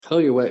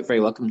Hello, you're very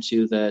welcome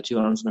to the Two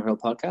Arms and a Hurl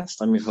podcast.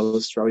 I'm your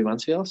host, Robbie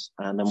Mansfield,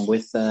 and I'm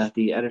with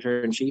the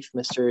editor-in-chief,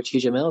 Mr.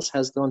 TJ Mills.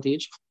 How's it going,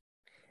 TJ?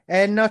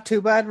 And not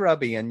too bad,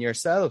 Robbie, and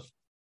yourself?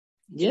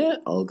 Yeah,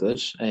 all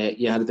good.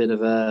 You had a bit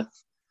of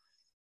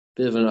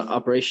an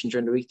operation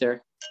during the week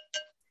there.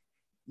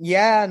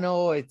 Yeah,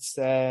 no, it's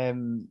I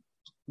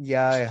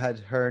had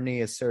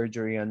hernia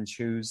surgery on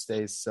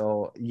Tuesday,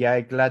 so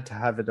yeah, glad to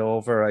have it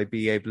over. I'd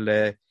be able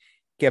to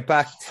get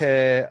back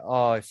to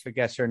I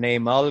forget her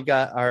name,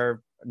 Olga,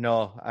 or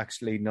no,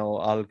 actually no,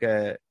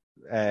 Olga.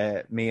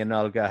 Me and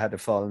Olga had a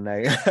fall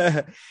now.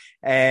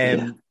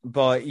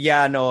 But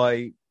yeah,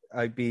 no,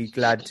 I'd be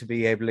glad to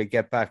be able to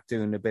get back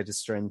doing a bit of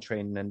strength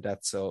training and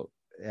that. So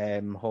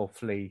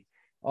hopefully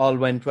all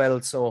went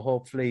well. So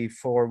hopefully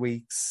 4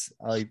 weeks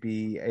I'd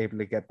be able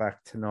to get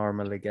back to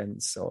normal again.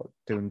 So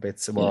doing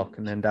bits of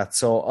walking and that.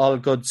 So all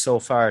good so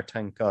far,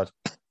 thank God.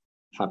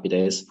 Happy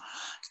days.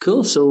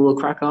 Cool. So we'll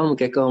crack on. We'll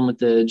get going with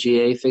the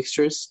GA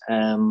fixtures.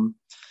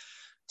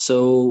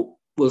 So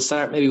we'll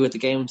start maybe with the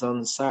games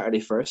on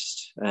Saturday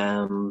first.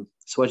 So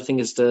what do you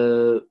think is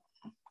the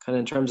kind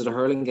of in terms of the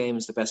hurling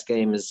games, the best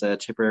game is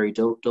Tipperary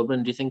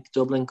Dublin. Do you think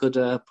Dublin could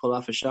pull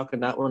off a shock in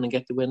that one and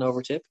get the win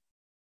over Tip?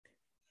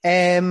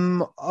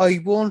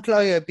 I won't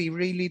lie, I'd be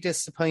really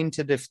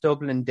disappointed if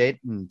Dublin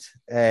didn't.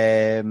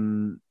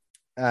 And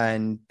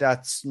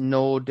that's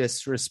no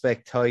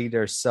disrespect to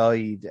either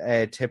side.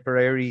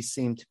 Tipperary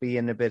seem to be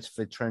in a bit of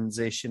a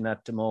transition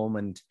at the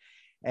moment.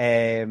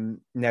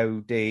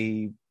 Now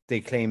they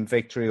claim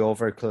victory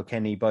over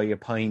Kilkenny by a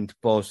point,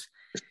 but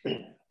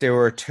there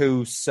were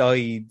two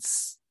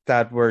sides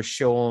that were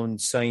shown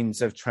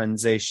signs of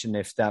transition,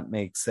 if that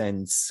makes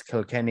sense.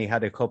 Kilkenny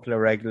had a couple of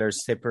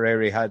regulars,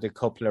 Tipperary had a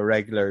couple of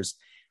regulars,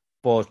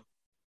 but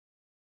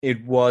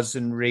it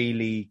wasn't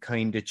really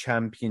kind of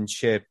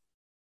championship.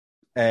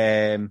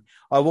 I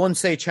won't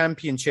say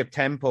championship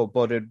tempo,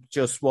 but it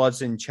just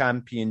wasn't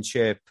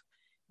championship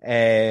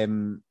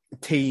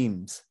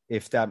teams,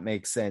 if that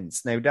makes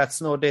sense. Now, that's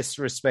no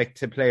disrespect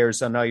to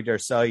players on either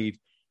side,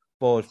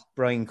 but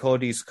Brian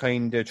Cody's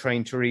kind of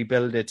trying to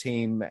rebuild a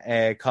team.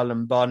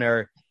 Colin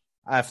Bonner,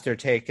 after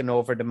taking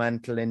over the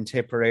mantle in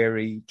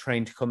Tipperary,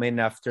 trying to come in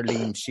after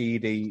Liam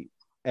Sheedy,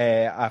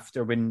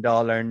 after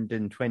Windall earned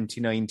in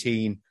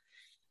 2019.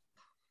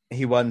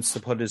 He wants to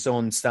put his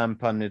own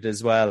stamp on it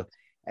as well.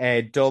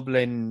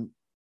 Dublin,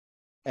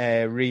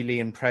 really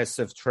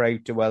impressive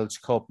throughout the Welsh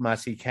Cup.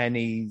 Matty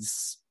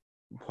Kenny's,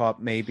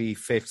 maybe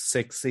fifth,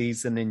 sixth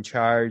season in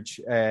charge.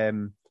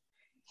 And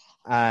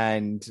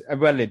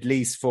well, at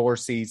least 4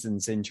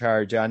 seasons in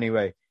charge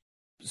anyway.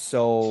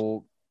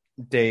 So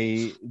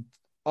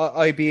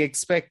I'd be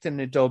expecting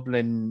a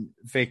Dublin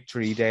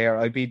victory there.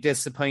 I'd be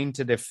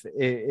disappointed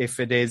if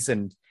it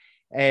isn't.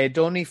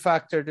 The only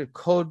factor that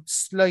could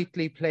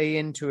slightly play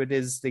into it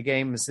is the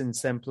game is in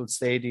Semple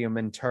Stadium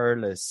in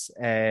Thurles.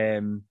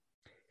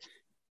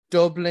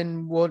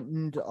 Dublin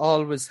wouldn't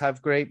always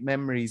have great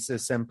memories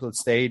of Semple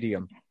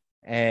Stadium.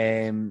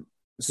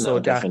 So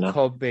that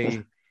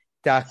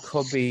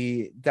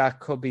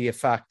could be a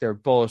factor,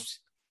 but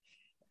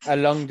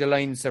along the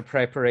lines of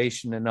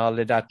preparation and all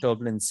of that,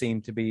 Dublin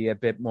seem to be a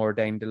bit more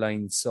down the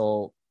line.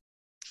 So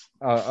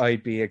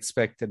I'd be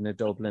expecting a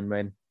Dublin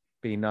win,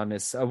 being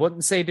honest. I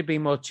wouldn't say there'd be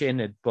much in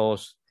it,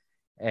 but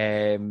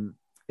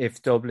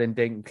if Dublin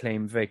didn't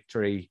claim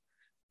victory,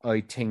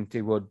 I think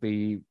they would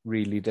be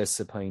really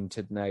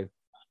disappointed now.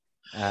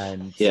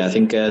 And yeah, I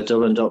think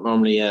Dublin don't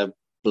normally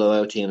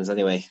blow out teams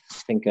anyway. I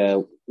think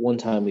one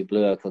time we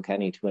blew out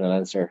Kilkenny to win a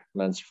Leinster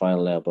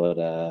final now, but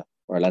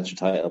or a Leinster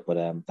title,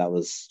 but that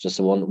was just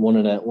a one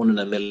in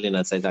a million.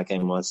 I'd say that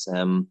game was.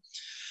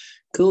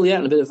 Cool, yeah,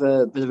 and a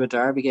bit of a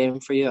derby game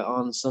for you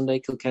on Sunday,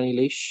 Kilkenny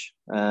Laois.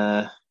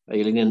 Are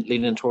you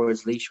leaning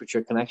towards Laois with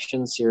your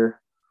connections?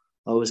 You're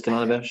always going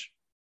on about.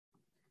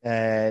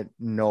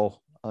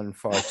 No,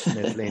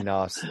 unfortunately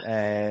not.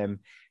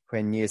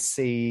 When you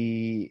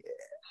see,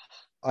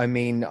 I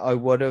mean, I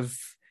would have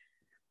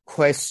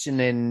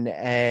questioning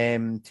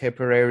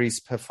Tipperary's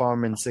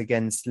performance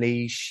against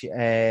Laois,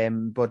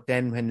 but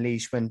then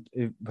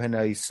when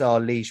I saw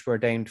Laois were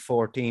down to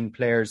 14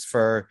 players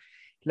for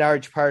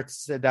large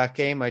parts of that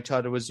game, I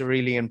thought it was a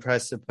really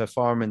impressive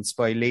performance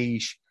by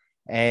Laois.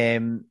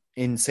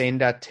 In saying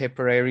that,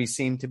 Tipperary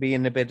seemed to be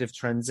in a bit of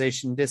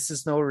transition. This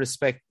is no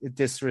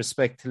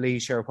disrespect to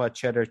Laois or what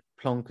Cheddar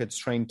Plunkett's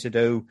trying to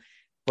do,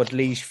 but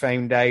Laois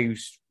found out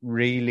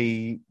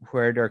really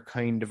where they're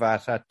kind of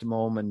at the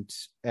moment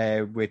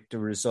with the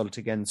result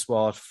against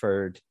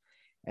Watford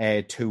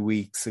 2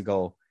 weeks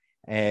ago.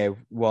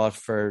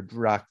 Watford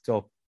racked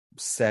up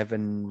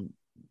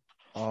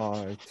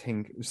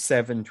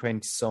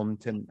 720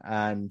 something,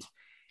 and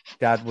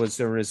that was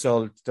the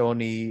result. The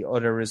only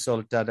other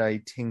result that I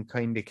think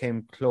kind of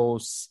came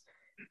close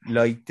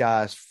like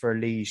that for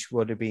Laois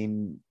would have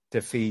been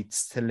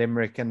defeats to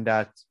Limerick and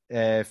that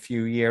a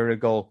few years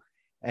ago.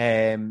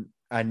 And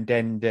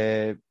then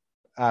the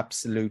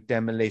absolute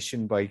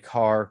demolition by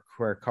Cork,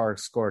 where Cork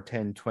scored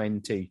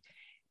 10-20.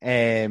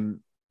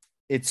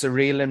 It's a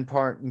real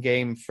important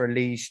game for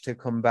Laois to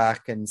come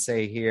back and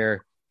say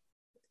here,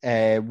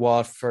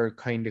 Watford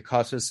kind of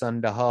caught us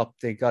on the hop.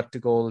 They got the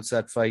goals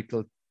at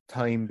vital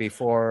time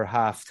before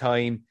half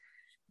time.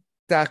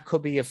 That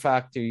could be a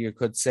factor, you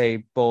could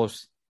say, but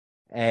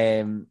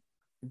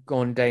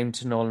going down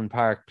to Nolan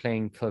Park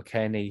playing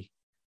Kilkenny,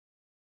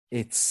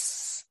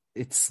 it's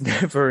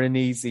never an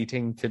easy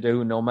thing to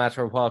do, no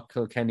matter what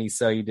Kilkenny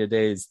side it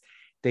is.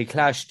 They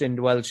clashed in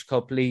the Welsh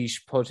Cup. Laois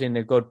put in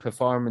a good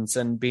performance,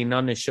 and being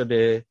honest, should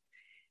have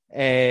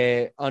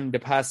on the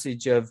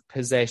passage of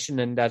possession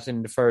and that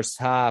in the first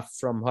half,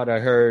 from what I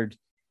heard,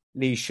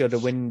 Laois should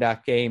have won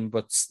that game,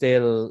 but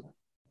still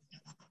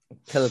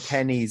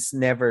Kilkenny's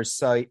never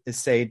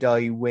say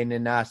die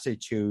winning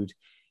attitude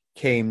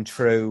came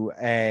through.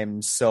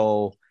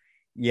 So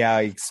yeah,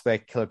 I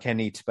expect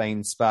Kilkenny to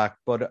bounce back.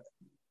 But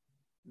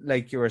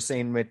like you were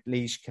saying with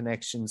Laois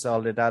connections,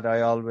 all of that,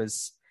 I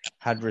always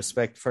had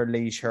respect for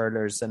Laois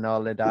hurlers and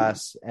all of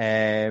that.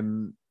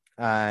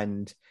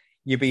 And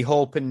you'd be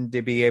hoping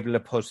to be able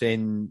to put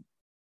in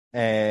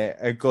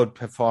a good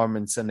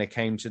performance and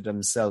account to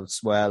themselves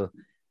well.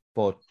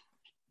 But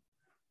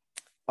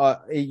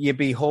you'd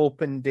be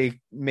hoping they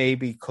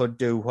maybe could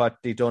do what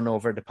they done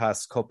over the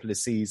past couple of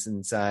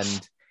seasons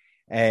and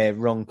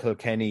run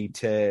Kilkenny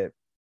to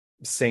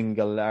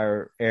single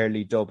or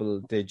early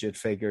double-digit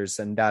figures,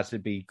 and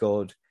that'd be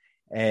good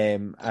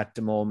at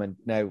the moment.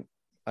 Now,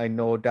 I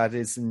know that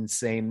isn't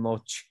saying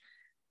much,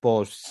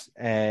 but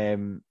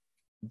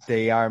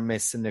they are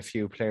missing a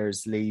few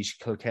players. Laois,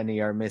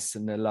 Kilkenny are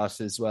missing a lot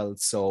as well.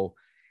 So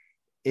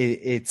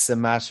it's a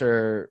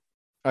matter,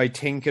 I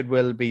think it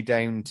will be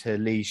down to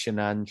Laois and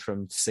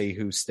Antrim to see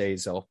who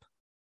stays up,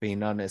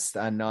 being honest.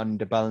 And on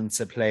the balance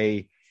of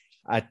play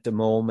at the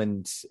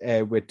moment,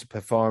 with the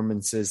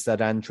performances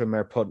that Antrim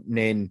are putting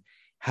in,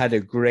 had a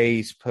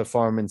great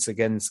performance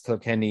against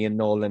Kilkenny in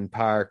Nolan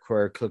Park,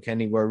 where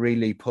Kilkenny were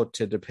really put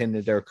to the pin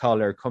of their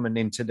collar coming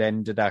into the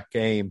end of that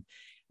game.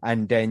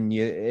 And then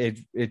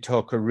it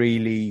took a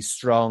really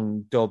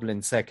strong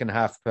Dublin second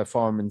half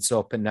performance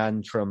up in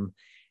Antrim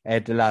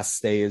the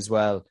last day as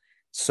well.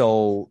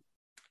 So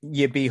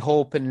you'd be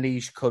hoping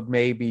Laois could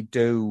maybe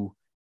do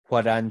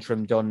what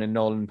Antrim done in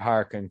Nolan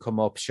Park and come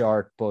up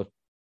short, but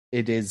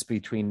it is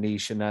between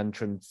Laois and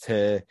Antrim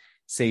to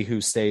see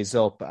who stays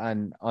up.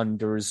 And on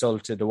the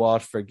result of the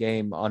Watford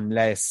game,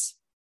 unless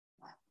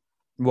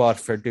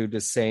Watford do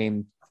the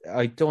same,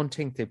 I don't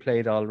think they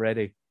played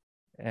already.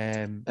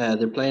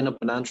 They're playing up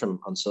in Antrim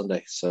on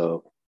Sunday,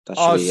 so that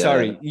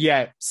should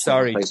be...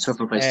 sorry.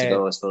 Tougher place to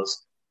go, I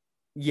suppose.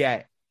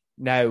 Yeah.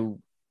 Now,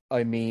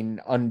 I mean,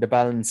 on the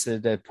balance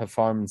of the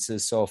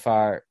performances so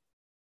far,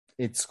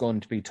 it's going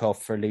to be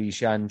tough for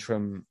Laois.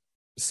 Antrim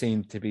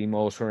seem to be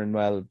motoring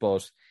well,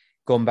 but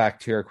going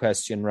back to your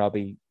question,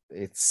 Robbie,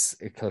 it's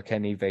a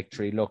Kilkenny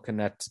victory. Looking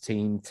at the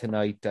team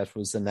tonight that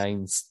was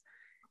announced,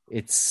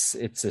 it's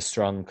a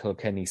strong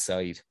Kilkenny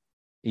side,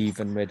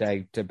 even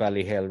without the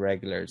Ballyhale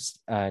regulars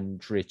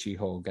and Richie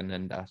Hogan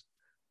and that.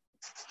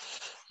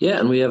 Yeah,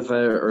 and we have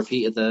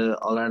repeated the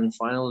All-Ireland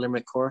final,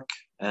 Limerick Cork.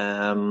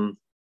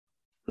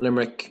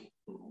 Limerick,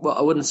 well,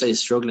 I wouldn't say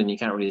struggling. You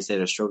can't really say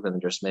they're struggling.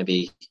 They're just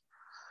maybe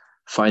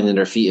finding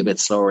their feet a bit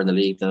slower in the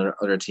league than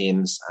other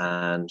teams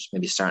and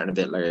maybe starting a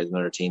bit later than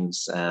other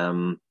teams.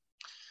 Do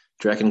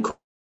you reckon Cork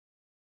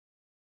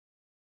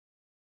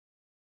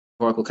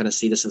will kind of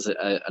see this as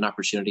an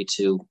opportunity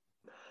to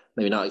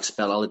maybe not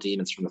expel all the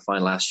demons from the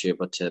final last year,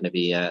 but to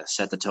maybe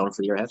set the tone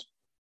for the year ahead?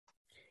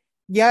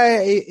 Yeah,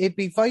 it'd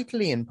be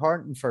vitally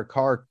important for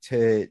Cork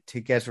to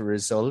get a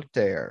result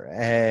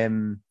there.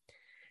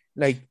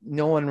 Like,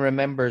 no one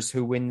remembers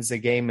who wins a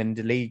game in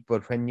the league,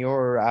 but when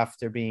you're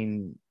after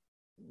being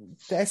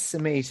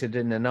decimated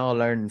in an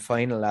All-Ireland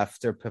final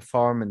after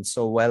performing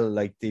so well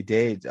like they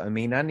did, I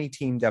mean, any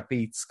team that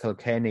beats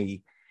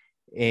Kilkenny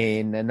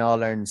in an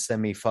All-Ireland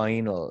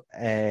semi-final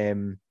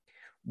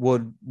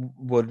would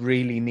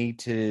really need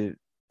to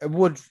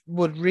would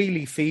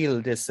really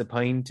feel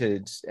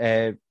disappointed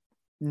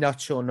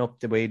not showing up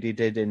the way they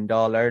did in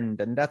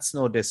All-Ireland. And that's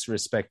no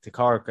disrespect to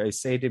Cork. I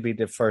say to be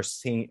the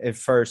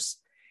first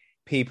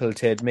people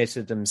to admit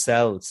it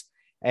themselves.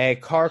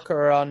 Cork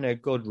are on a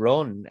good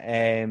run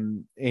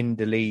in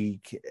the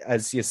league.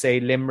 As you say,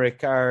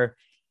 Limerick are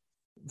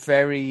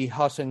very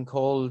hot and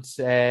cold,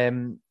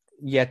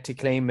 yet to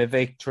claim a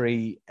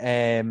victory.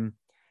 I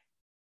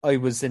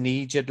was in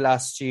Egypt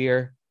last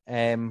year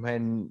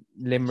when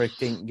Limerick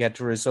didn't get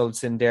the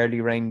results in the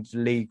early round of the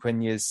league,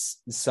 when you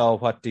saw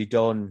what they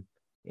done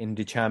in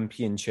the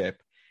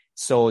championship.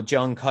 So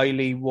John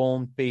Kiley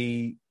won't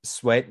be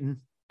sweating,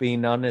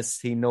 being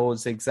honest. He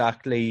knows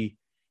exactly,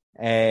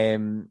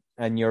 and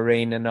you're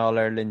reigning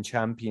All-Ireland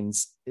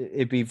champions.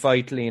 It'd be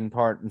vitally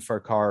important for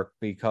Cork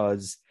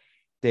because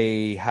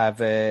they have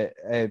a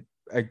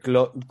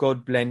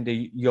good blend of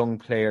young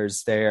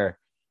players there,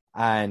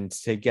 and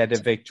to get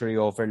a victory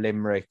over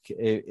Limerick,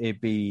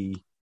 it'd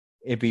be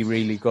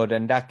really good.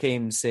 And that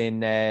game's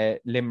in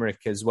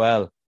Limerick as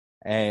well.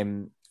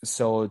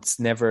 So it's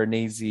never an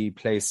easy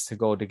place to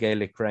go to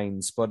Gaelic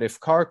rounds. But if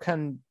Cork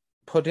can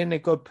put in a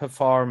good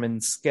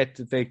performance, get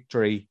the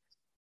victory,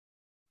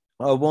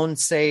 I won't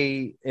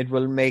say it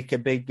will make a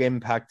big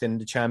impact in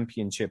the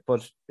championship,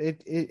 but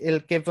it'll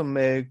give them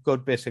a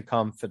good bit of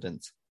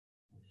confidence.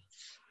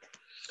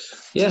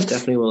 Yeah,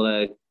 definitely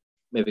will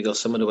maybe go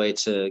some of the way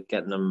to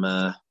getting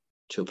them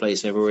to a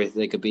place maybe where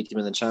they could beat them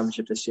in the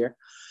championship this year.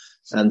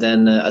 And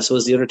then I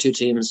suppose the other two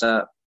teams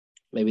that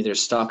maybe their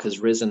stock has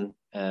risen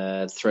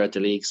throughout the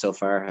league so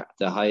far.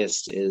 The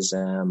highest is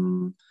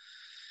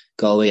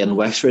Galway and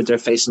Wexford. They're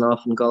facing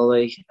off in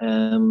Galway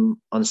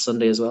on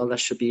Sunday as well. That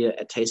should be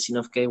a tasty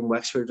enough game.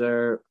 Wexford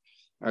are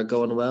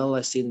going well.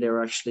 I've seen they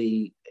were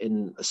actually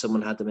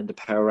someone had them in the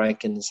power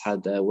rankings,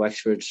 had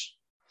Wexford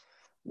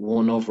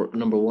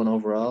number one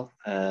overall.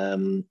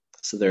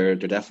 So they're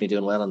definitely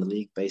doing well on the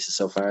league basis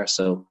so far.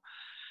 So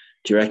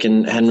do you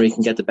reckon Henry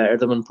can get the better of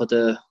them and put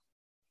the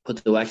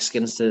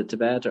Wexskins to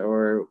bed,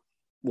 or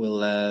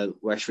will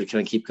Wexford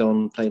kind of keep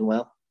going playing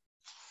well?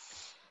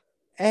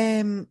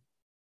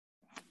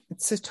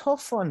 It's a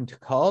tough one to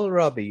call,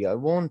 Robbie. I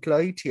won't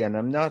lie to you, and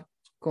I'm not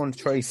going to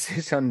try to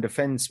sit on the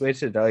fence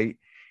with it.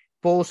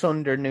 Both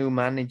under new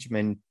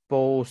management,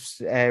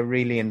 both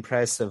really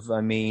impressive.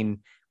 I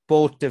mean,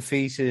 both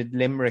defeated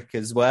Limerick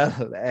as well.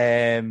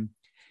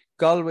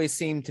 Galway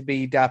seemed to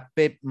be that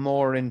bit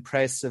more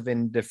impressive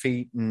in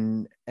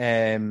defeating.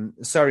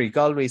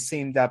 Galway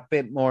seemed that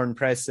bit more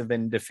impressive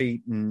in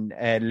defeating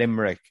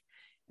Limerick.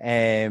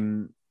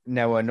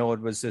 Now I know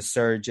it was a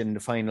surge in the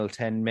final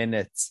 10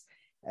 minutes.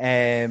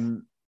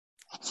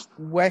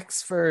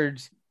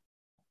 Wexford,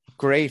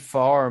 great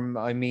form.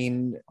 I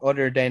mean,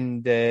 other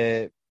than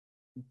the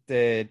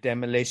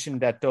demolition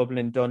that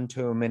Dublin done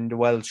to them in the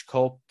Welsh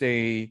Cup,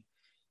 they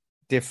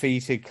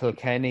defeated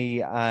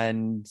Kilkenny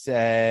and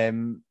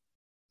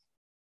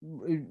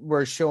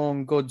were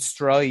showing good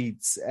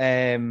strides.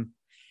 They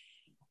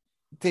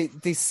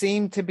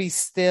seem to be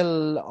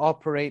still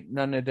operating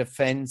on a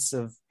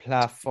defensive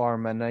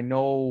platform, and I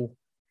know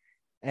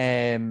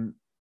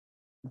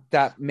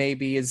that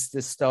maybe is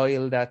the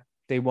style that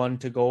they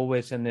want to go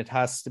with, and it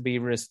has to be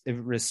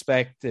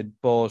respected.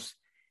 But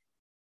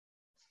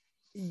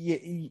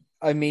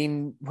I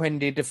mean, when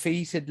they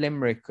defeated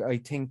Limerick, I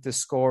think the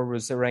score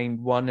was around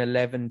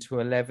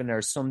 111-11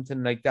 or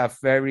something like that.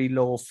 Very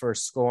low for a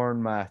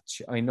scoring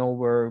match. I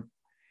know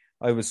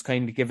I was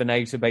kind of giving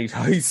out about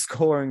high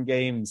scoring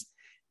games,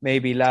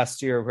 maybe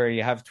last year where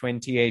you have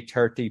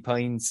 28-30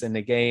 points in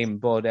a game.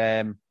 But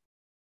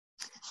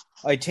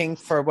I think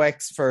for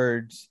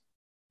Wexford,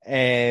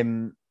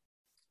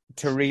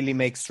 to really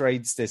make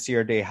strides this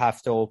year, they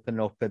have to open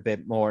up a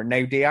bit more.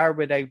 Now, they are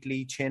without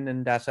Lee Chin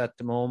and that at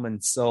the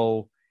moment,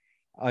 so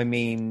I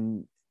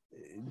mean,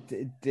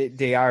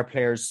 they are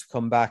players to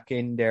come back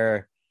in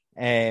there.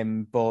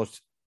 But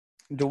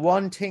the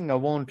one thing I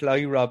won't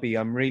lie, Robbie,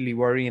 I'm really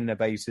worrying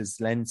about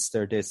is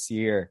Leinster this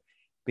year,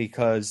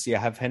 because you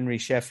have Henry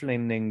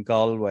Shefflin in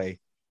Galway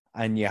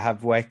and you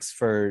have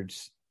Wexford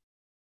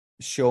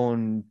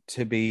shown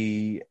to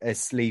be a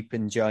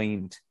sleeping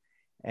giant.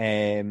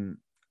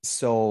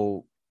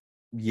 So,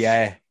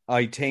 yeah,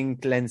 I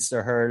think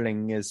Leinster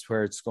hurling is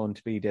where it's going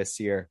to be this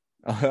year.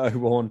 I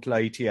won't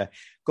lie to you.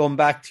 Going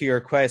back to your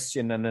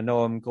question, and I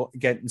know I'm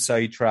getting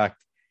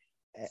sidetracked,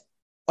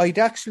 I'd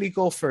actually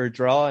go for a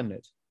draw in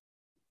it.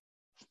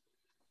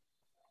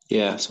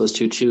 Yeah, I suppose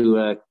two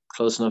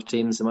close enough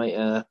teams, it might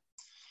end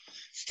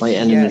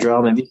in a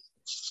draw, maybe.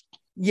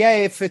 Yeah,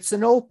 if it's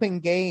an open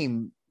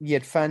game,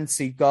 you'd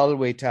fancy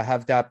Galway to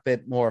have that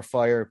bit more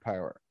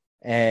firepower.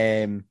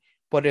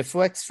 But if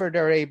Wexford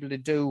are able to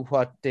do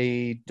what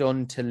they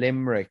done to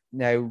Limerick,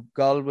 now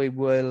Galway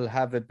will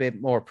have a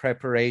bit more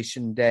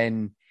preparation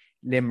than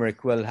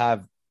Limerick will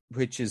have,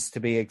 which is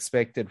to be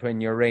expected when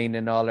you're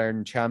reigning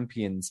All-Ireland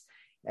champions.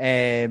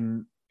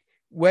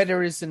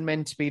 Weather isn't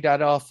meant to be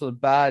that awful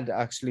bad,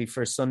 actually,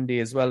 for Sunday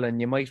as well,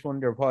 and you might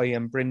wonder why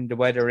I'm bringing the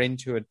weather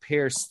into it.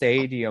 Pearse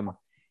Stadium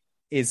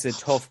is a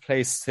tough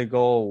place to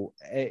go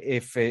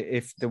if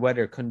the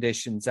weather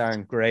conditions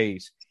aren't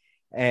great.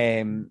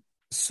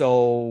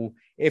 So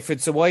if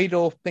it's a wide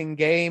open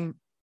game,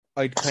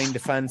 I'd kind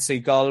of fancy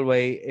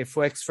Galway. If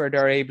Wexford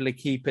are able to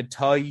keep it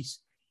tight,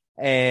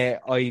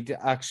 I'd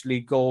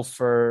actually go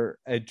for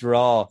a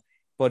draw.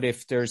 But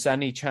if there's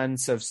any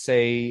chance of,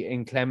 say,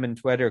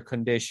 inclement weather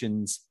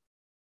conditions,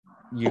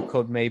 you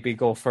could maybe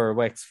go for a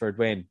Wexford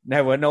win.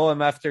 Now, I know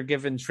I'm after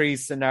giving three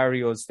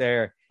scenarios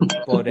there,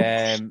 but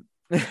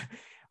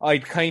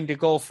I'd kind of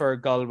go for a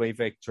Galway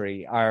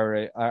victory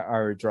or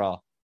a draw.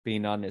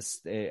 Being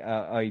honest,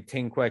 I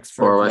think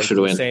Wexford. Or Wexford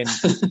win.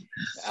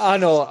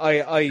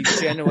 I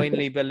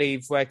genuinely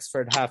believe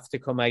Wexford have to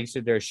come out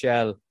of their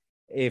shell.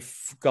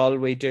 If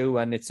Galway do,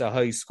 and it's a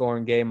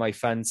high-scoring game, I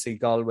fancy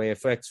Galway.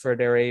 If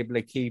Wexford are able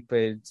to keep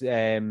it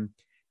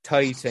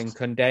tight and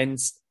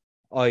condensed,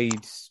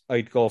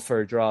 I'd go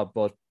for a draw.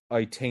 But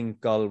I think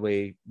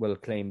Galway will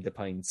claim the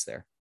points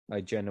there.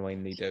 I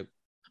genuinely do.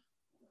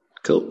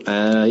 Cool.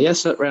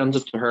 So that rounds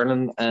up the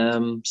hurling.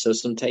 So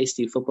some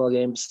tasty football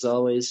games as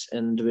always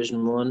in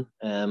Division 1.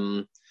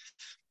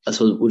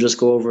 So we'll just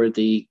go over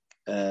the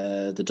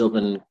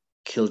Dublin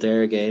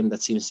Kildare game.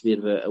 That seems to be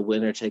a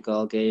winner take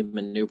all game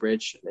in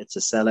Newbridge. It's a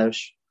sellout.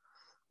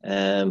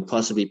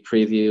 possibly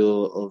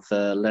preview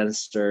of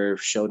Leinster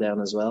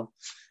showdown as well.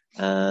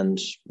 And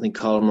I think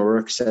Colin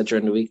O'Rourke said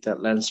during the week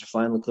that Leinster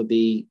final could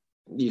be,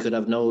 you could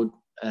have no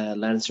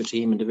Leinster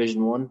team in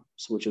Division 1,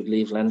 so which would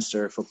leave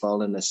Leinster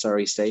football in a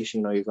sorry state.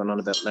 You know, you're going on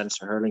about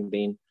Leinster hurling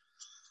being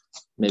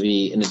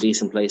maybe in a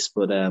decent place,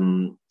 but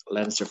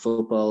Leinster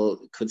football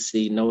could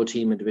see no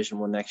team in Division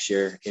 1 next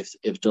year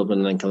if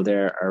Dublin and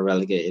Kildare are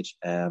relegated.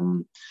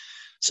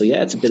 So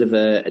yeah, it's a bit of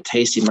a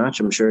tasty match.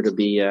 I'm sure there'll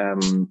be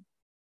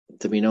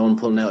no one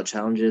pulling out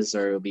challenges,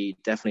 or it'll be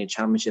definitely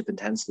championship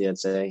intensity, I'd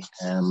say.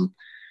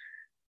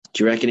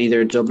 Do you reckon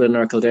either Dublin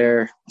or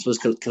Kildare? I suppose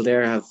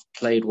Kildare have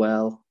played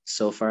well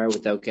so far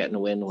without getting a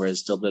win,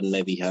 whereas Dublin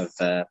maybe have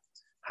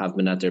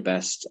been at their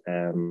best.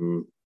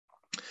 So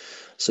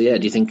yeah,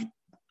 do you think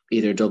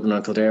either Dublin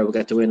or Kildare will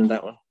get the win in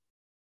that one?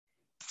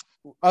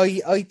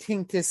 I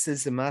think this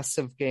is a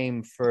massive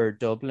game for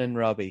Dublin,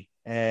 Robbie.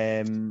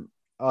 I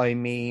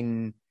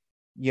mean,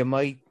 you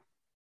might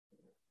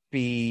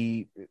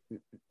be,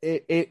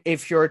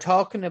 if you're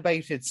talking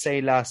about it,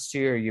 say last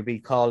year, you'd be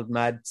called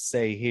mad to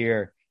say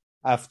here,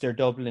 after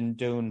Dublin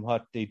doing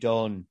what they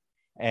done,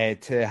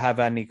 to have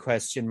any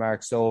question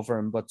marks over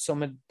them. But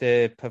some of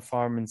the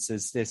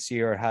performances this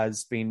year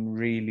has been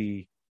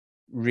really,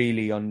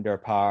 really under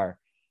par.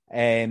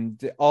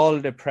 And all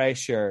the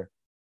pressure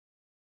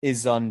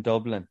is on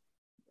Dublin.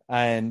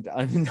 And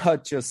I'm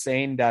not just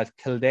saying that.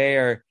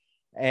 Kildare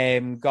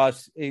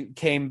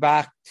came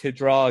back to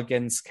draw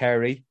against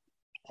Kerry.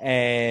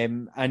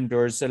 And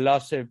there's a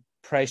lot of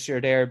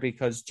pressure there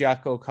because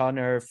Jack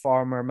O'Connor,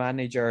 former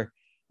manager,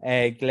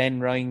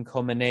 Glenn Ryan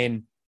coming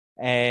in,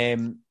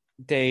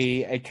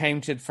 they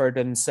accounted for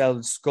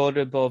themselves good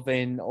above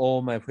in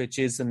Omagh, which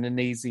isn't an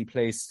easy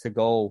place to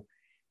go,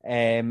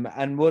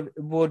 and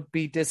would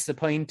be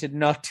disappointed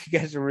not to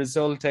get a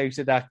result out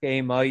of that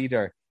game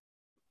either.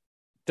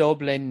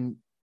 Dublin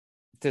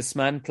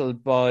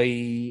dismantled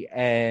by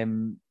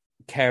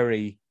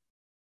Kerry,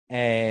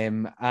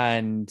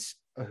 and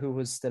who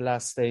was the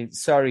last day?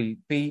 Sorry,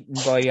 beaten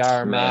by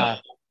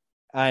Armagh,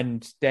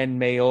 and then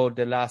Mayo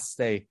the last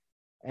day.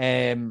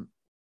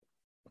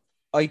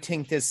 I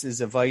think this is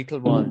a vital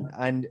one,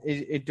 and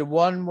the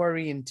one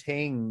worrying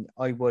thing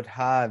I would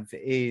have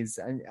is,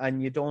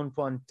 and you don't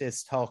want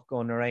this talk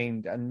going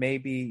around, and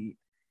maybe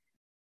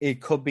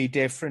it could be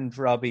different,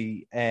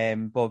 Robbie,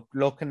 but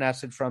looking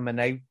at it from an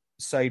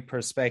outside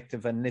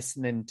perspective and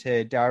listening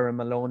to Darragh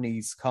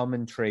Maloney's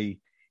commentary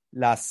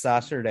last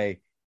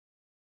Saturday,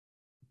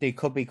 there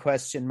could be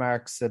question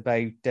marks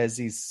about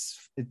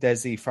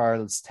Dessie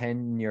Farrell's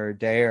tenure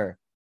there.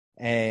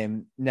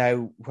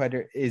 Now,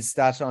 whether is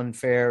that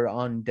unfair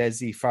on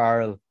Dessie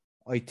Farrell,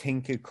 I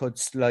think it could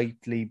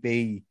slightly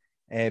be,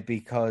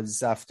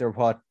 because after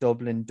what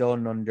Dublin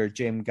done under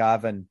Jim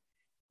Gavin,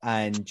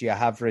 and you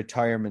have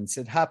retirements.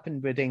 It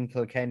happened within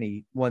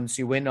Kilkenny. Once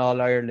you win All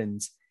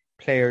Ireland,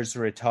 players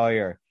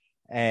retire.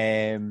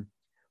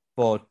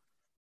 But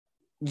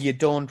you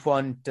don't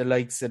want the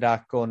likes of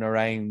that going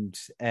around,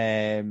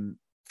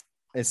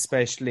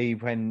 especially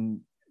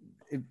when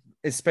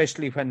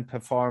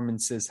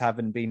performances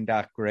haven't been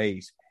that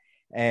great.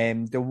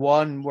 The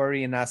one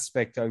worrying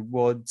aspect I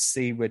would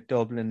see with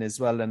Dublin as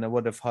well, and I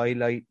would have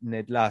highlighted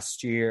it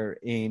last year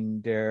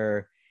in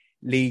their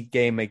league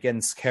game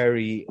against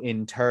Kerry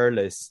in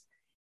Thurles,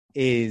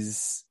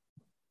 is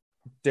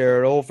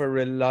their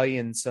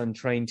over-reliance on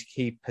trying to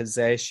keep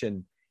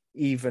possession,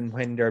 even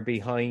when they're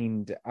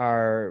behind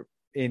or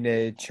in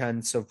a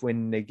chance of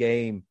winning the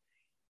game.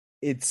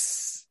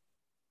 It's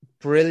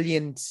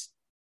brilliant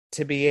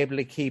to be able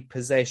to keep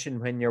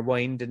possession when you're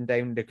winding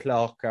down the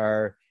clock,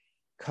 or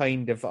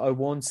kind of, I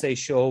won't say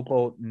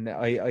showboating,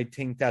 I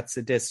think that's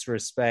a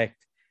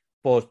disrespect,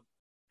 but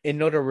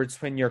in other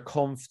words, when you're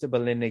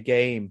comfortable in a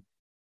game,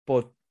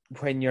 but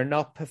when you're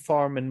not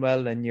performing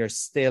well and you're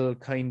still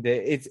kind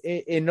of,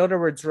 in other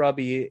words,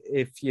 Robbie,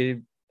 if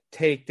you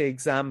take the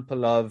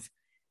example of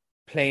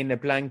playing a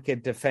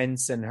blanket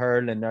defence in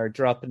hurling or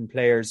dropping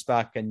players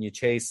back and you're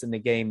chasing the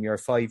game, you're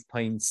 5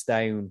 points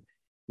down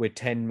with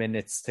 10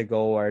 minutes to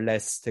go or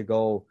less to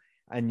go,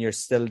 and you're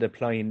still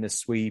deploying the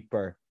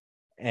sweeper,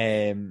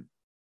 it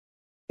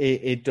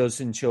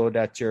doesn't show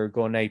that you're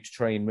going out to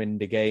try and win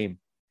the game.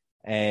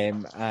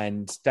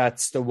 And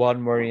that's the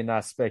one worrying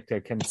aspect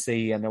I can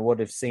see, and I would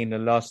have seen a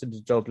lot of the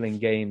Dublin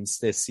games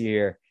this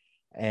year,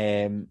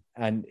 and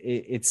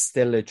it's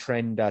still a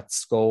trend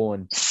that's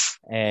going.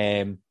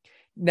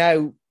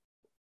 Now,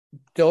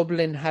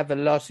 Dublin have a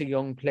lot of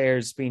young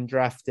players being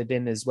drafted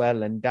in as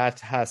well, and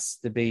that has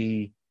to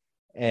be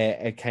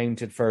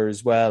accounted for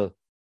as well.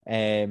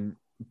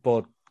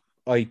 But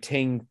I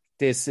think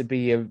this would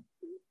be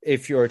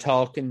if you're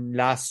talking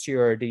last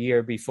year or the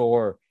year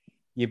before,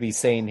 you'd be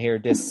saying here,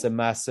 this is a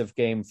massive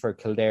game for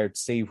Kildare to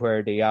see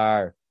where they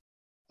are.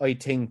 I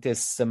think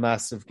this is a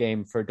massive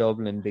game for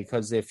Dublin,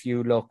 because if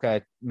you look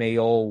at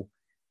Mayo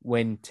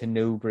went to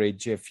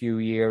Newbridge a few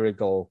years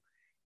ago,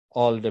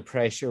 all the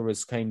pressure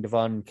was kind of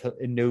on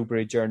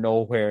Newbridge or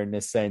nowhere in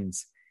a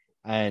sense,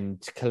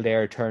 and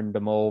Kildare turned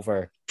them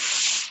over.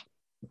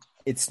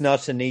 it's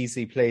not an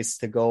easy place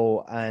to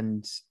go,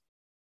 and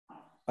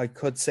I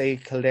could say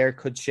Kildare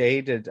could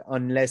shade it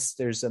unless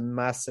there's a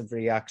massive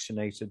reaction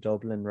out of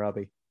Dublin,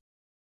 Robbie.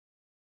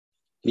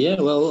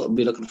 Yeah, well, I'll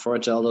be looking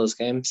forward to all those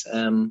games.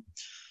 You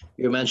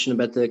were mentioning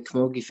about the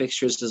Camogie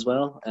fixtures as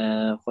well.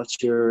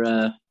 What's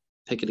your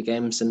pick of the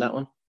games in that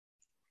one?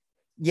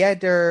 Yeah,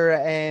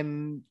 they're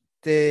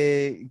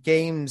the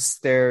games.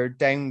 They're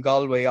down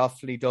Galway,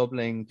 Offaly,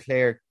 Dublin,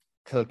 Clare,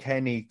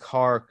 Kilkenny,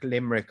 Cork,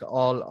 Limerick,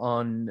 all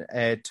on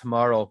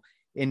tomorrow.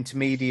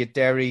 Intermediate,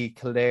 Derry,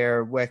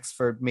 Kildare,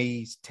 Wexford,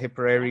 Meath,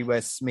 Tipperary,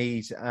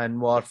 Westmeath, and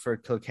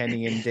Waterford,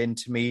 Kilkenny in the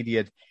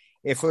intermediate.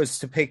 If I was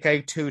to pick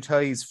out two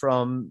ties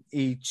from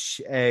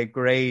each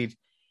grade,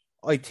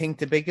 I think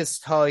the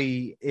biggest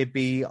tie it'd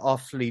be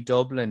Offaly,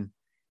 Dublin.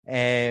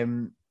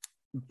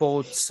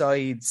 Both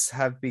sides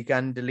have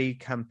begun the league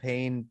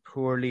campaign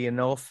poorly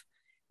enough.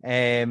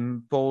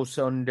 Both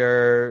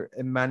under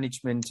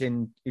management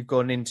in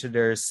going into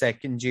their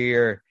second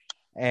year.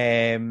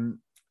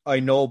 I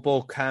know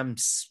both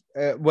camps.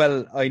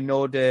 I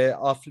know the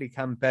Offaly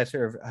camp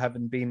better,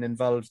 having been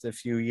involved a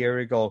few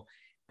years ago,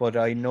 but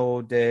I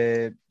know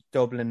the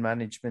Dublin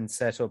management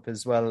set up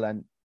as well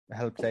and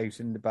helped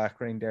out in the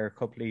background there a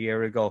couple of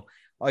years ago.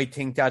 I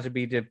think that'd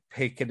be the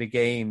pick of the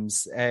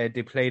games.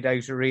 They played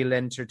out a real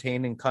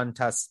entertaining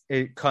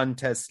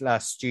contest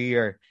last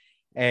year.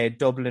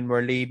 Dublin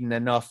were leading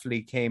and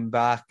Offaly came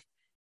back.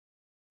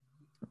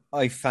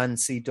 I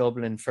fancy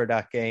Dublin for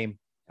that game.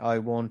 I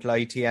won't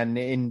lie to you. And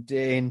in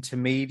the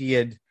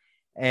intermediate,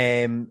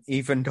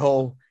 even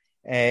though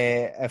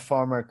a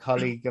former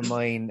colleague of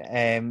mine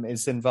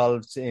is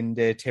involved in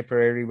the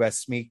Tipperary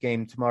Westmeath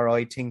game tomorrow,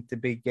 I think the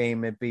big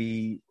game would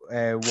be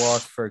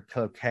Waterford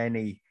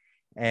Kilkenny.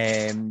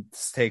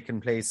 It's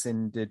taking place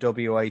in the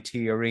WIT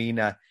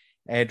arena.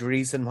 The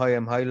reason why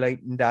I'm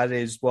highlighting that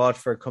is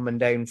Waterford coming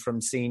down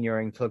from senior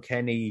and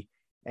Kilkenny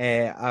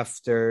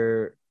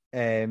after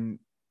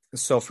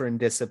suffering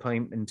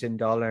disappointment in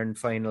the All-Ireland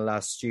final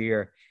last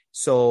year.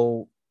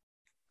 So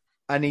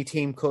any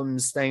team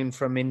comes down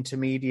from from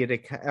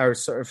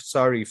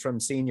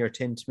senior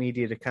to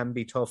intermediate, it can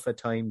be tough at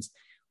times.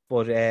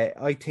 But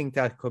I think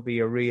that could be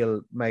a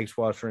real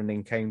mouth-watering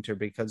encounter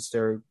because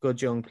there are good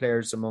young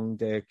players among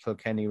the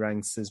Kilkenny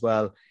ranks as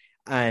well.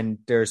 And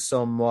there's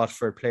some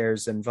Waterford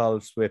players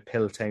involved with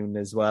Piltown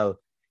as well.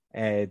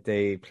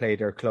 They play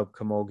their club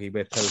camogie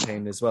with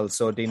Piltown as well.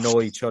 So they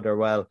know each other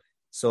well.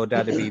 So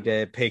that'd be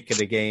the pick of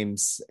the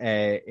games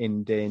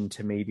in the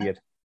intermediate.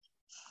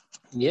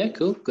 Yeah,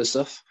 cool. Good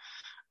stuff.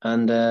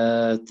 And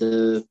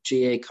the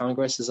GA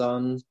Congress is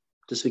on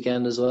this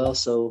weekend as well.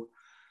 So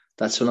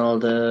that's when all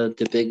the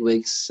big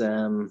wigs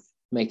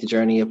make the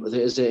journey up.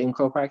 Is it in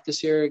Croke Park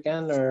this year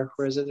again, or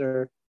where is it?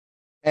 Or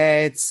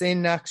it's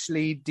in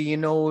actually, do you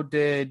know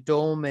the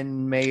Dome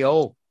in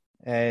Mayo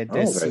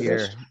this year?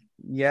 Good.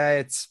 Yeah,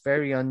 it's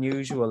very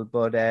unusual,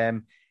 but I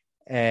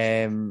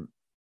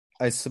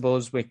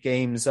suppose with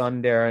games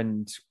on there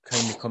and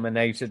kind of coming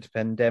out of the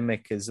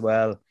pandemic as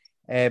well.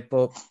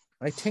 But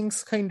I think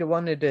it's kind of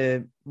one of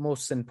the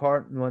most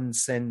important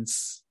ones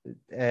since,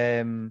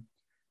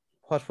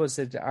 what was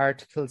it,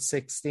 Article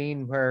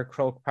 16, where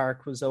Croke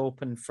Park was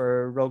open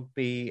for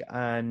rugby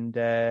and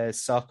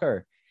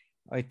soccer.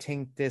 I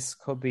think this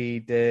could be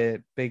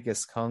the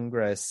biggest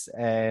congress.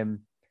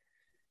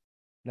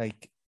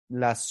 Like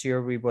last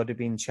year, we would have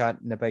been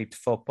chatting about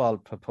football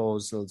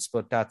proposals,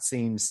 but that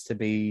seems to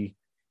be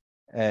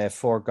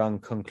foregone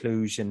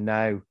conclusion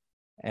now.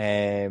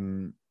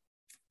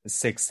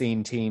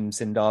 16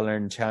 teams in the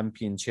All-Ireland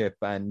Championship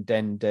and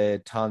then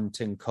the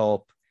Taunton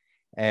Cup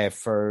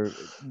for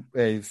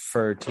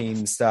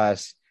teams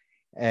that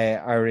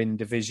are in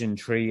Division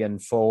 3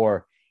 and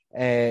 4.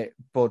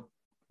 But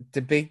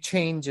the big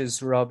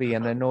changes, Robbie,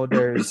 and I know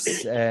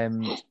there's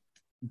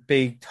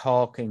big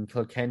talk in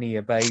Kilkenny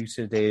about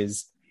it,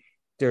 is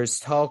there's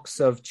talks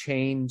of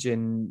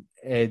changing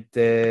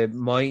the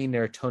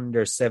minor to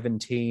under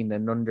 17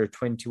 and under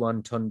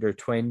 21 to under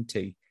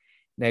 20.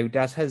 Now,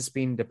 that has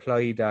been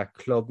deployed at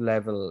club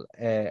level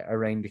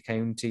around the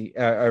county,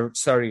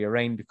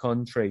 around the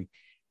country.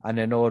 And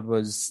I know it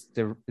was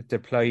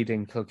deployed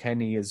in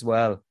Kilkenny as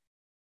well.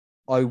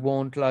 I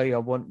won't lie, I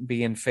wouldn't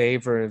be in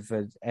favour of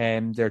it.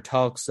 There are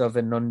talks of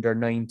an under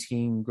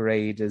 19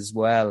 grade as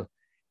well.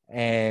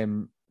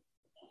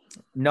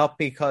 Not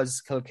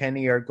because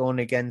Kilkenny are going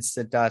against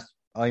it that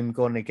I'm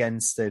going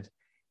against it,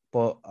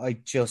 but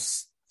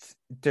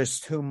there's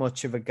too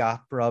much of a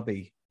gap,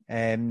 Robbie.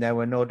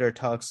 Now I know there are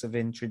talks of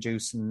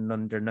introducing an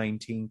under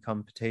 19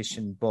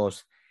 competition,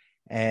 but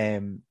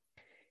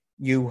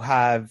you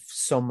have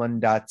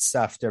someone that's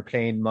after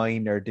playing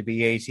minor to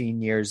be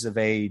 18 years of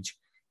age.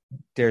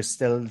 They're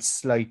still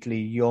slightly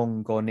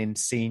young going into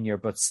senior,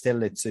 but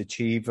still it's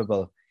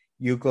achievable.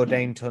 You go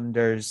down to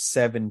under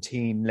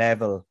 17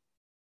 level.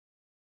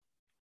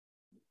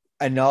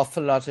 An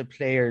awful lot of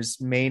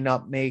players may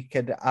not make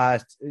it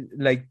at,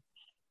 like,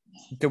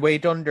 the way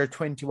the under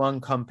 21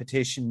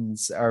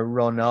 competitions are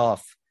run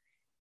off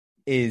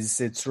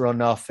it's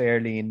run off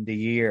early in the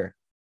year.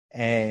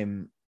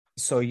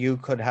 So you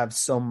could have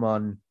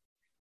someone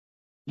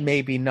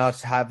maybe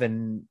not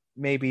having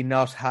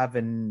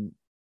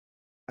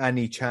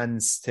any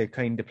chance to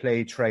kind of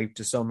play throughout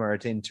the summer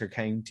at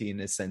inter-county in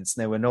a sense.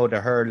 Now, I know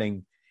the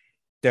hurling,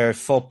 their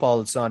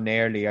football's on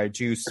early, or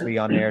used to be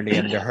on early,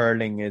 and the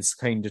hurling is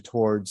kind of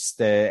towards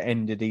the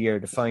end of the year.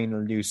 The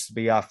final used to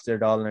be after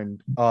the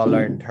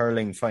All-Ireland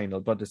hurling final,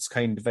 but it's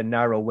kind of a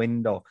narrow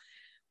window.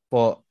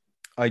 But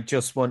I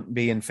just wouldn't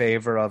be in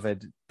favour of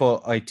it,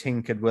 but I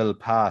think it will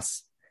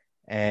pass,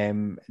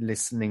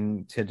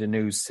 listening to the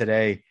news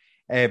today.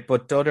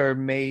 But the other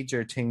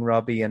major thing,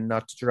 Robbie, and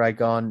not to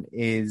drag on,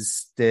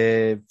 is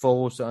the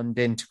vote on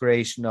the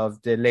integration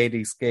of the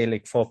Ladies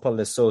Gaelic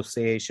Football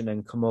Association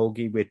and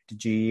Camogie with the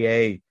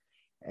GAA.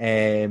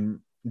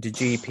 The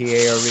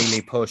GPA are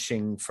really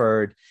pushing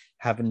for,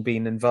 having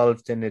been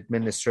involved in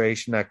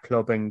administration at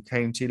club and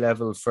county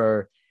level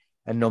for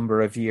a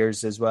number of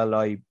years as well.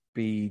 I'd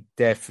be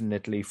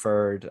definitely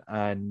for it,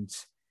 and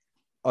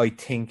I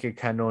think it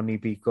can only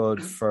be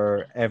good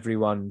for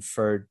everyone,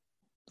 for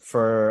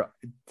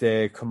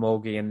the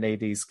Camogie and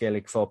Ladies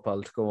Gaelic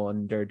Football to go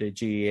under the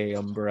GAA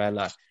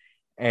umbrella.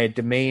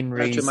 The main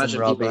reason, to imagine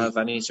Robbie, people have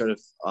any sort of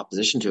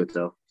opposition to it,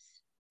 though.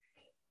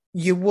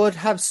 You would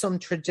have some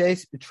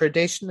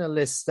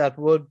traditionalists that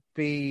would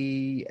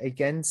be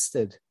against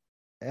it.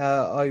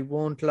 I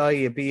won't lie,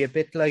 it'd be a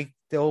bit like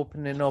the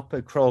opening up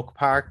at Croke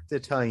Park at the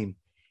time.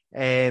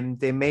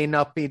 They may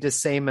not be the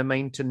same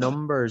amount of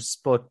numbers,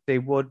 but they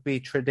would be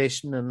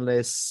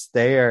traditionalists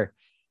there.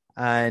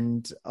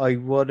 And I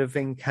would have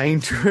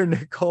encountered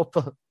a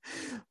couple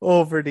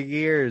over the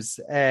years.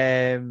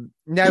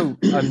 Now,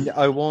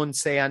 I won't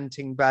say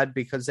anything bad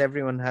because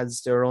everyone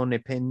has their own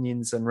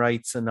opinions and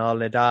rights and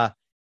all of that.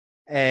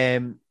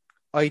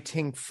 I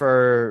think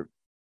for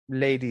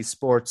ladies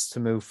sports to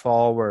move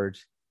forward,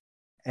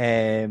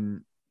 I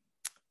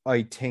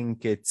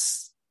think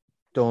it's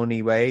the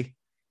only way.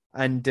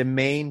 And the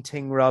main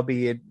thing,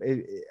 Robbie,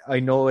 I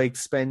know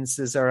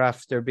expenses are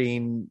after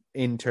being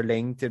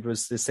interlinked. It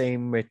was the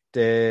same with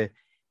the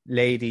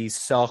ladies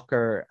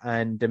soccer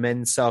and the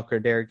men's soccer.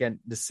 They're getting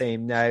the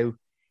same now.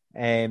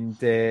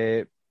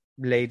 The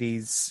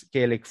ladies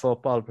Gaelic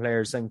football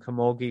players and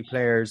Camogie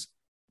players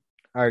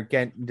are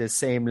getting the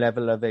same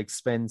level of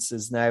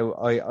expenses now.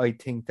 I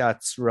think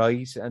that's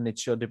right, and it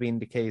should have been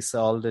the case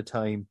all the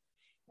time.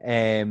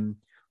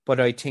 But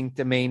I think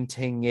the main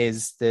thing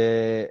is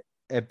the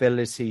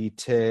ability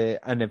to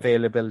and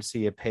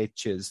availability of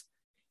pitches.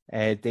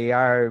 They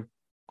are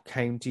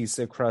counties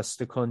across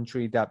the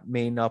country that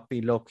may not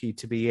be lucky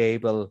to be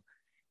able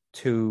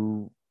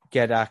to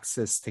get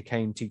access to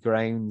county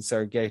grounds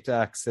or get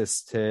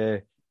access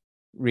to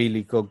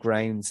really good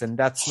grounds. And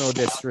that's no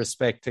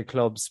disrespect to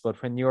clubs,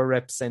 but when you're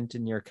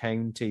representing your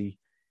county,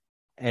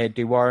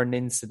 there were an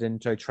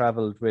incident. I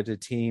travelled with a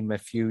team a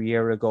few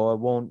years ago. I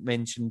won't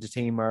mention the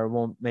team or I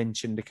won't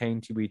mention the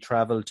county we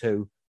travelled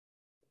to,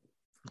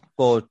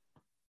 but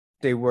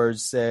there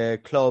was a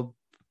club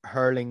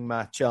hurling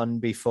match on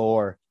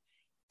before.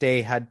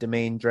 They had the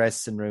main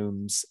dressing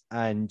rooms,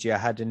 and you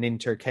had an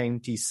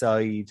inter-county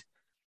side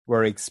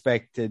were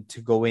expected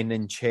to go in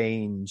and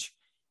change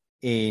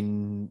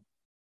in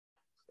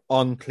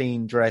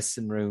unclean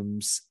dressing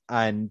rooms,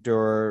 and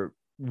they're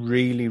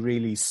really,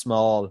 really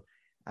small,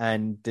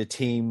 and the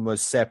team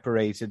was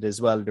separated as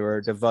well. They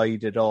were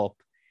divided up,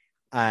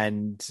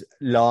 and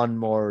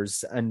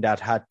lawnmowers and that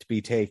had to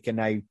be taken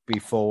out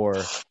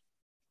before.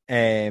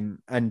 And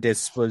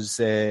this was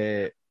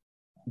a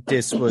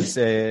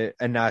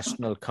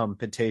national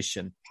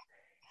competition.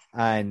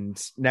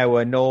 And now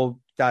I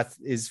know that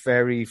is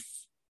very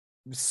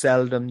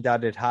seldom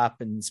that it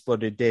happens,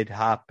 but it did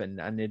happen,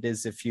 and it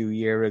is a few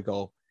years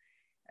ago.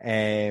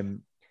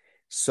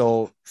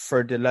 So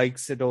for the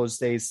likes of those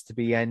days to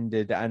be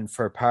ended and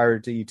for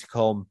parity to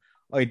come,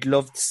 I'd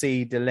love to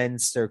see the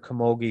Leinster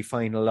Camogie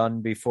final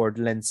on before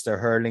the Leinster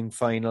hurling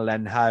final,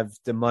 and have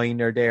the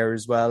minor there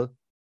as well,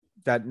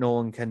 that no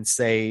one can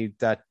say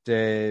that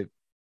the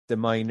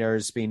minor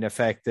has been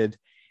affected.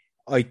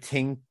 I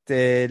think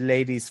the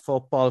ladies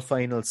football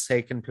final's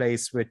taken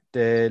place with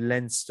the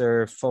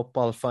Leinster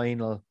football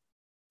final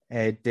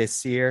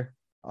this year.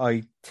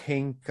 I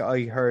think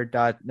I heard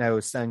that. Now,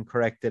 stand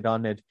corrected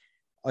on it.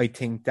 I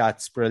think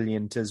that's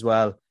brilliant as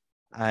well.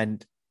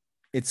 And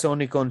it's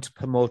only going to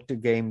promote the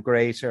game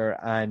greater.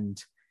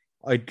 And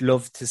I'd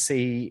love to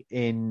see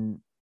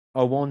in,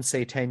 I won't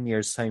say 10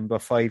 years' time,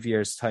 but 5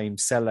 years' time,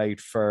 sell out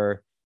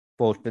for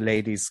both the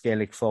ladies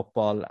Gaelic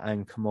football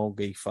and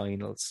Camogie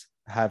finals.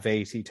 Have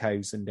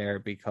 80,000 there,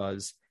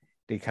 because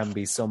there can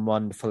be some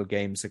wonderful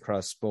games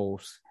across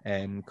both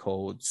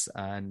codes.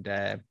 And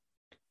I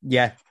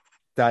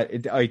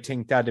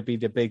think that'd be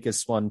the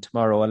biggest one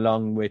tomorrow,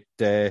 along with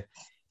the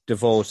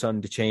vote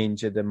on the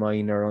change of the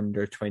minor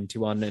under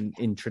 21 and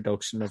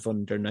introduction of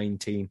under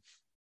 19.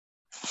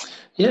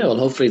 Yeah, well,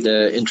 hopefully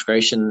the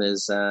integration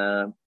is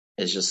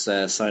just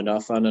signed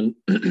off on, and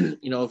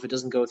if it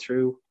doesn't go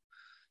through,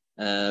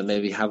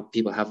 maybe have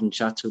people having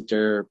chats with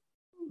their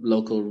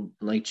local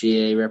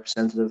GAA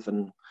representative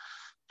and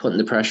putting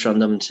the pressure on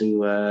them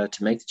to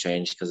make the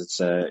change,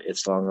 because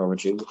it's long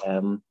overdue.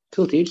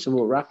 Cool, Teach. So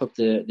we'll wrap up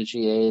the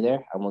GA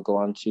there, and we'll go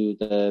on to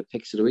the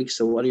picks of the week.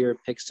 So what are your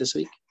picks this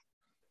week?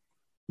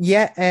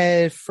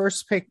 Yeah,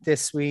 first pick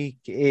this week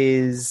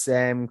is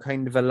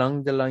kind of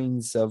along the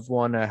lines of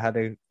one I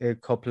had a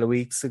couple of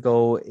weeks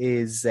ago,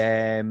 is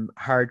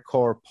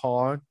hardcore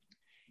porn.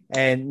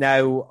 And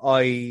now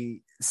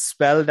I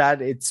spell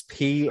that, it's I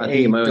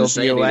think you might want to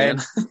say it Pawn.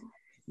 again.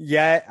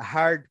 Yeah,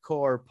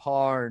 hardcore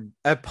porn.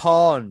 A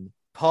pawn.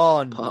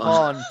 Pawn.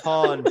 Pawn. Pawn.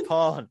 Pawn. Pawn.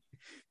 Pawn.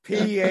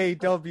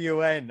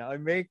 I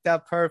make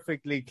that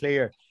perfectly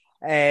clear.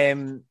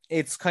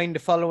 It's kind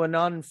of following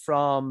on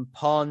from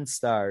Pawn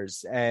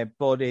Stars,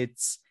 but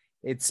it's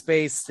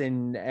based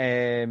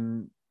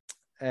in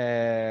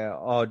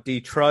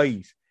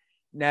Detroit.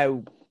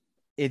 Now,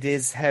 it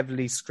is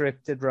heavily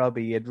scripted,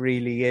 Robbie. It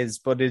really is,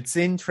 but it's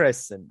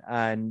interesting,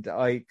 and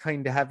I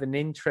kind of have an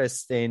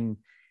interest in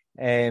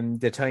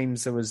the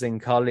times I was in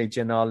college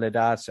and all of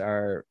that,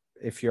 or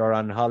if you're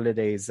on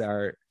holidays,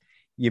 or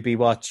you'd be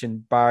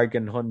watching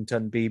Bargain Hunt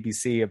on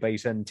BBC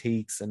about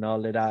antiques and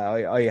all of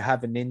that. I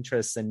have an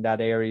interest in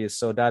that area,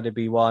 so that'd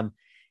be one.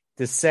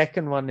 The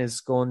second one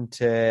is going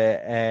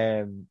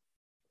to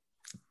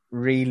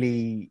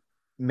really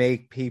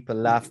make people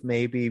laugh,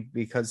 maybe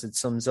because it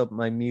sums up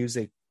my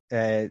music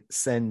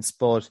sense.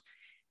 But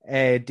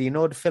do you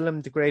know the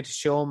film The Greatest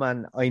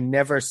Showman? I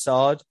never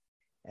saw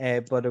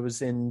it, but I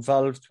was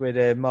involved with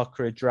a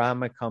Muckra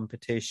drama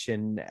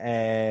competition.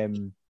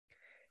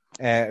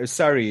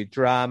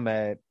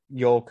 Drama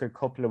yoke a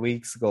couple of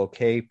weeks ago,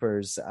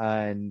 Capers,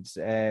 and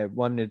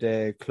one of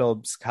the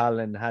clubs,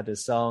 Callan, had a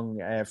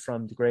song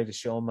from The Greatest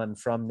Showman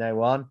from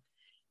now on,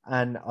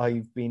 and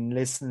I've been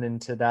listening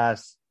to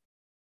that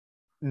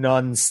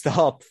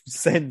non-stop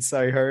since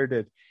I heard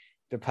it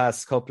the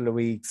past couple of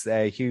weeks.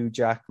 Hugh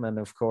Jackman,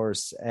 of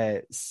course,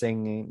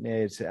 singing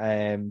it,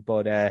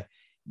 but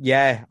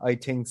yeah, I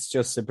think it's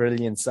just a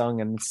brilliant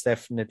song, and it's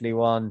definitely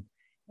one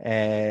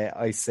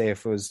I say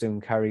if I was doing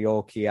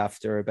karaoke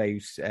after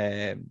about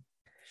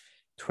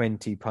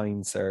 20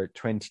 pints or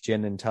 20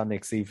 gin and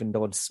tonics, even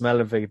though the smell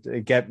of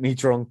it get me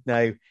drunk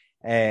now,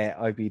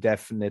 I'd be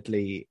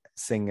definitely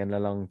singing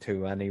along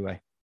too anyway.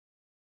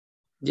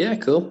 Yeah,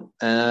 cool.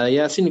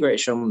 Yeah, I've seen The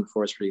Great Showman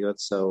before. It's pretty good.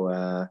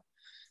 So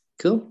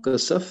cool, good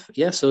stuff.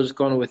 Yeah, so just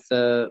going with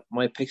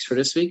my picks for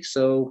this week.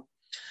 So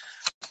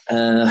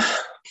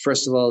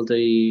first of all,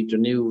 the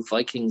new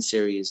Viking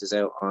series is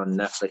out on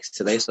Netflix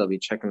today, so I'll be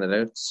checking it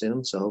out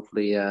soon. So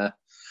hopefully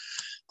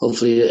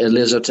it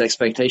lives up to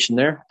expectation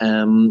there.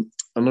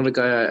 Another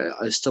guy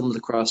I stumbled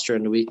across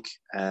during the week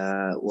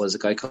was a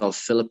guy called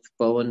Philip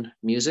Bowen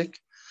Music.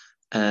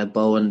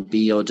 Bowen,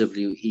 Bowen,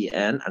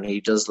 and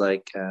he does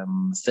like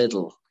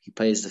fiddle. He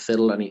plays the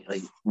fiddle, and he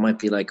might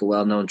be like a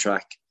well-known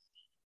track,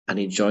 and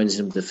he joins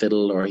him with the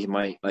fiddle, or he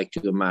might like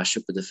do a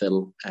mashup with the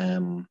fiddle.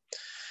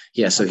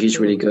 Yeah, so he's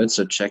really good.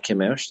 So check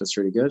him out. That's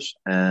really good.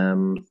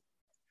 Another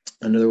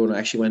one, I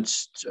actually went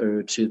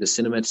to the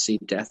cinema to see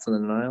Death on the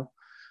Nile,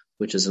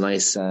 which is a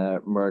nice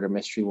murder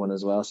mystery one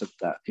as well. So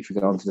that if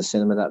you're going to the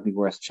cinema, that'd be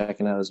worth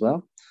checking out as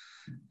well.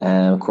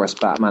 Of course,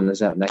 Batman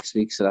is out next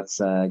week, so that's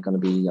going to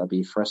be, I'll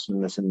be first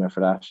in the cinema for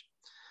that.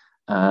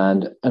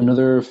 And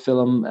another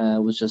film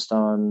was just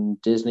on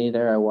Disney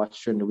there. I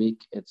watched during the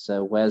week. It's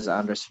a Wes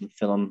Anderson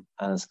film,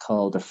 and it's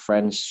called The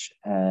French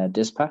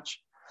Dispatch.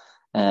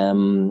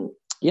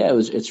 Yeah,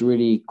 it's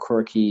really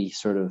quirky,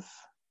 sort of.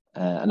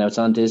 I know it's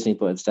on Disney,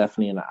 but it's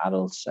definitely an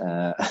adult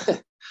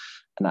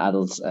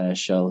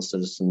show, so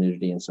there's some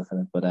nudity and stuff in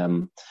it. But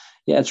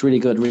yeah, it's really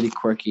good, really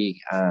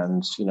quirky,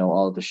 and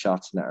all the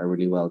shots in it are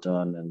really well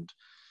done, and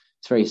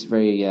it's very,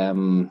 very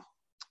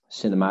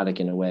cinematic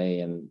in a way,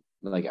 and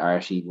like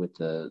arty with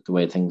the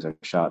way things are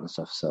shot and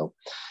stuff. So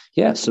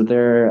yeah, so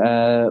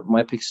they're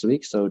my picks of the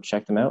week. So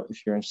check them out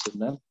if you're interested in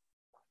them.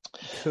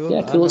 Cool.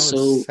 Yeah, cool.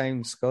 So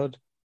sounds good.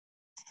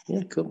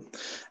 Yeah, cool.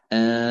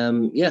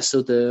 Yeah,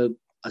 so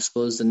I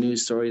suppose the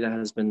news story that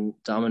has been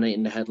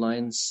dominating the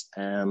headlines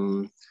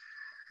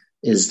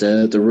is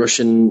the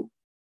Russian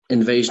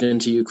invasion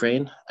into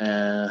Ukraine.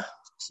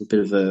 It's a bit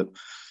of a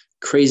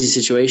crazy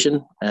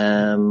situation,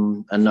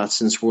 and not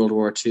since World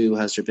War II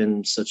has there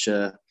been such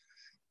a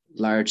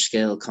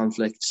large-scale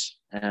conflict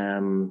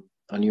on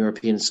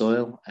European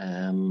soil.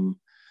 Kind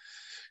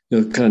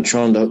of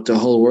thrown the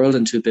whole world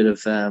into a bit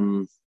of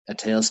a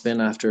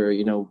tailspin after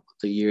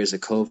the years of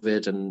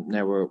COVID, and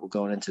now we're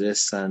going into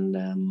this,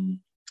 and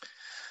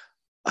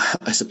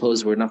I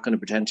suppose we're not going to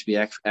pretend to be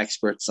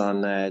experts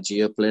on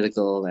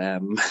geopolitical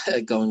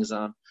goings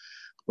on,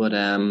 but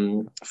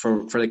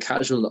for the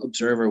casual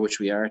observer, which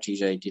we are,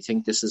 TJ, do you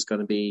think this is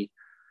going to be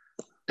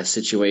a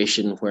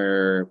situation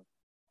where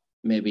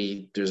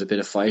maybe there's a bit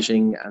of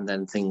fighting and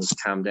then things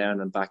calm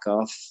down and back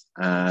off,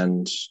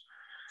 and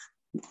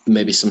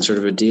maybe some sort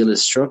of a deal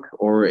is struck,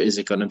 or is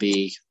it going to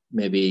be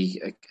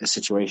maybe a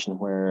situation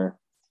where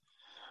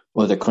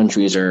other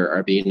countries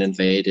are being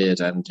invaded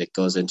and it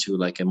goes into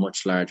like a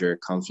much larger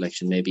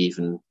conflict, and maybe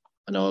even,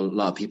 I know a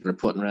lot of people are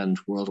putting around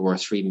World War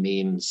III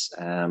memes,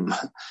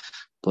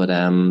 but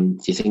do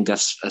you think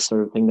that's a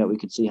sort of thing that we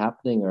could see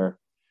happening, or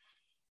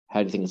how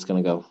do you think it's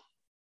going to go?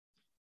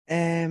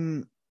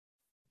 Um,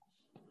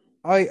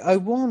 I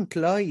won't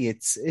lie.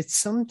 It's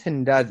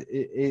something that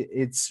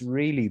it's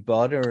really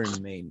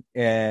bothering me.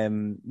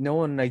 No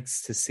one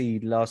likes to see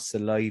loss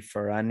of life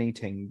or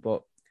anything,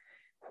 but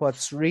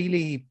what's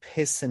really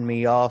pissing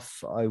me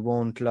off, I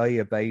won't lie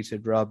about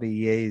it,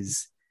 Robbie,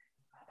 is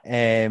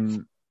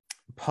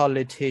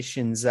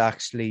politicians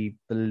actually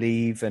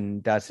believing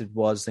that it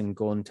wasn't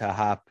going to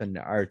happen,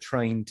 are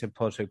trying to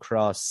put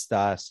across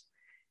that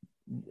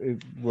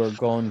we're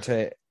going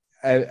to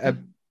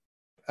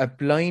a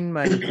blind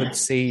man could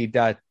see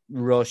that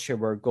Russia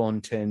were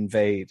going to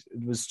invade.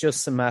 It was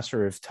just a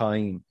matter of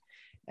time.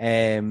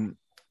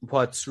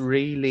 What's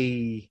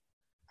really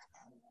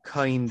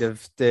kind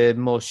of the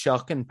most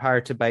shocking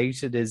part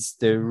about it is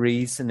the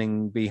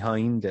reasoning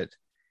behind it,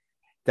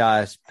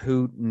 that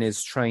Putin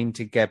is trying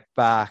to get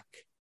back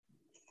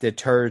the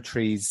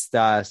territories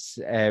that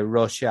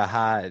Russia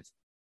had.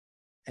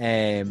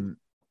 And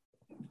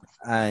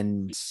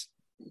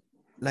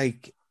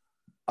like,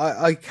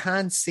 I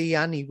can't see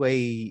any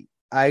way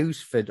out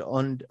of it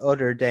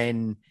other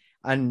than,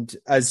 and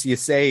as you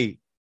say,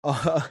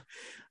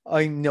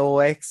 I'm no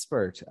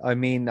expert. I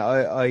mean,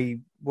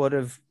 I would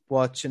have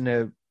watching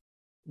a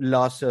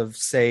lot of,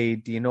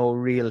 say,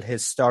 real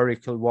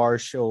historical war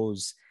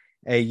shows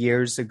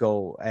years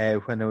ago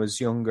when I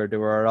was younger. They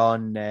were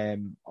on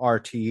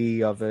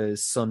RTE of a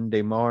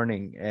Sunday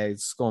morning.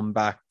 It's going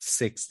back to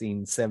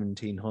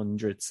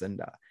 1700s and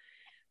that.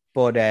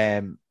 But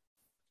I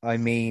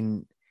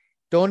mean,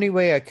 the only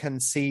way I can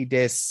see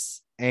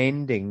this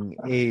ending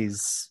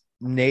is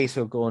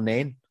NATO going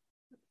in.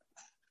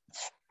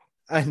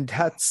 And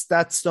that's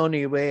the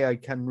only way I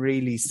can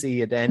really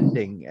see it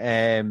ending.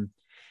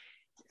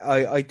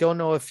 I don't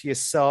know if you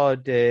saw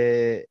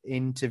the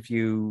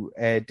interview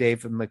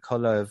David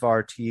McCullough of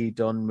RTE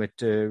done with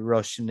the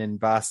Russian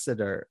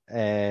ambassador.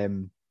 It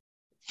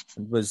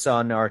was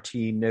on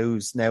RTE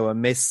News. Now, I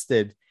missed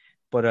it,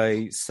 but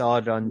I saw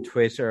it on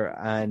Twitter,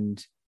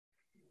 and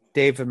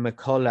David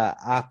McCullough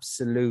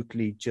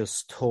absolutely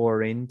just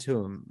tore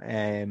into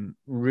him,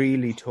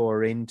 really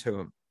tore into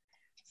him.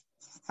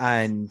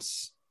 And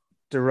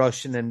the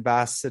Russian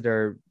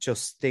ambassador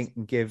just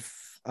didn't give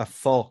a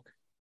fuck.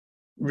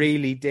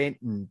 Really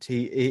didn't.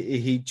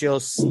 He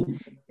just,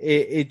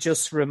 it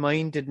just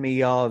reminded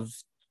me of,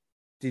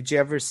 did you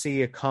ever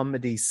see a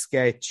comedy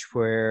sketch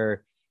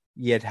where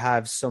you'd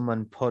have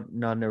someone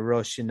putting on a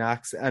Russian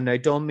accent? And I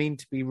don't mean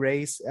to be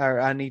racist or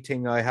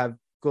anything. I have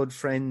good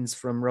friends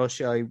from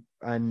Russia,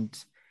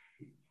 and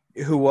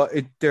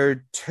there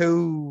are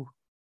two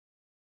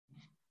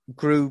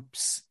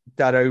groups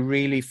that I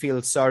really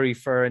feel sorry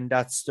for, and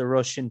that's the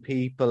Russian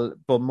people,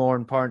 but more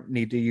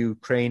importantly, the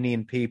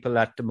Ukrainian people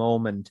at the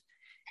moment.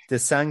 The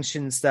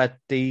sanctions that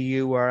the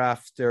EU are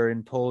after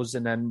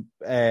imposing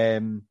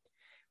and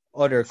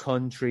other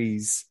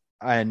countries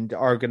and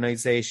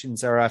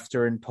organizations are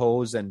after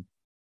imposing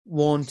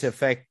won't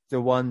affect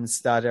the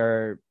ones that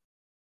are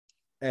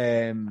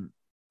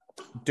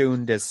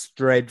doing this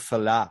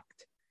dreadful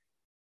act.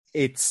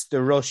 It's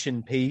the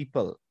Russian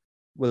people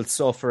will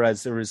suffer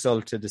as a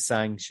result of the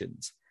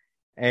sanctions.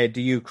 The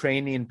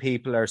Ukrainian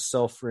people are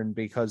suffering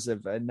because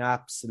of an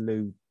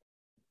absolute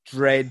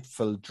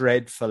dreadful,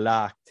 dreadful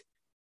act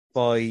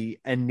by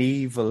an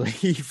evil,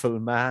 evil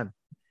man.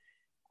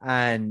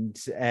 And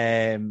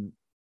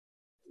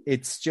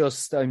it's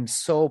just, I'm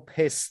so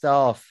pissed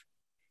off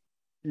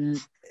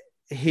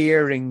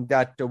hearing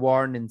that the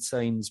warning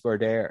signs were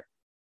there.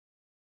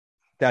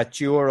 That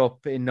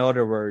Europe, in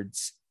other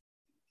words,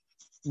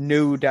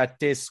 knew that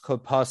this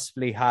could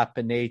possibly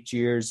happen 8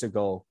 years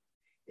ago,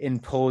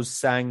 imposed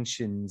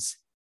sanctions,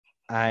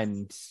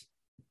 and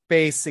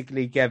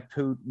basically gave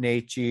Putin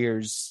 8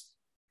 years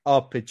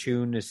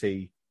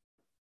opportunity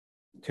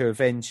to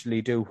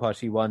eventually do what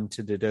he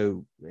wanted to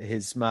do,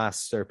 his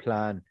master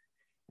plan.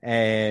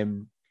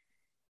 The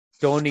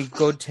only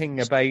good thing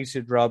about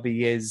it,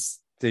 Robbie, is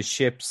the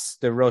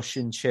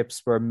Russian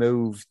ships were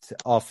moved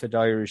off the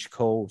Irish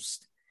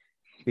coast,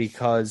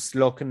 because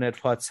looking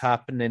at what's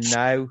happening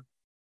now,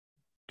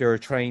 they're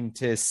trying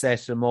to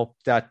set them up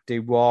that they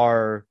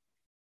were,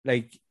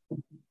 like,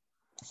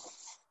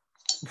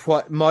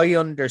 what my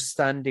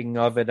understanding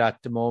of it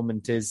at the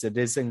moment is, it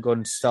isn't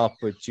going to stop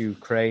with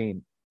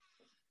Ukraine.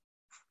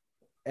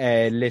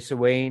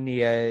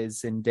 Lithuania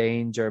is in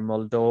danger,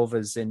 Moldova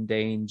is in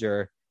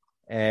danger,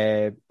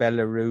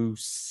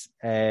 Belarus,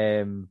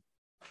 and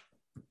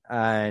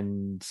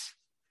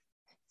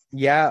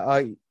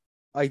yeah,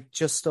 I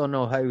just don't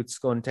know how it's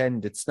going to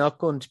end. It's not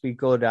going to be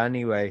good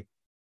anyway.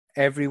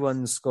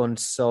 Everyone's going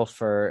to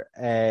suffer.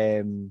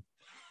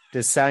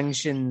 The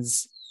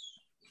sanctions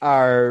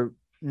are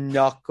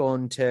not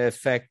going to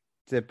affect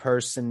the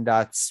person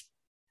that's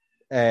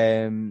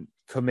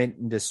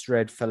committing this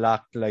dreadful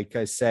act, like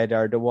I said,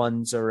 are the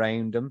ones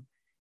around him,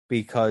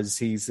 because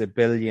he's a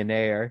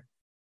billionaire.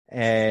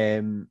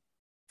 The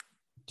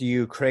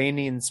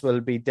Ukrainians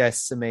will be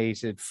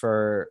decimated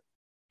for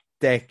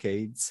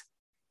decades.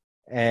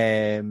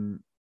 And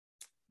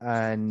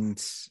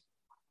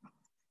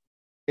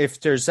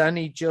if there's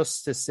any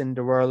justice in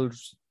the world,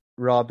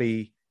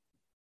 Robbie,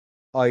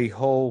 I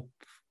hope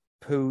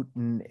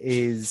Putin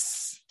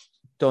is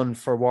done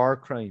for war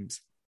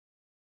crimes.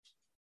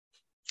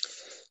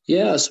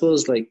 Yeah, I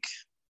suppose like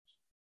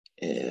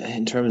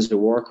in terms of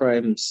war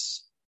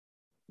crimes,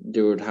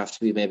 there would have to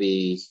be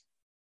maybe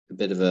a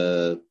bit of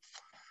a,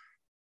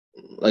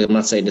 like, I'm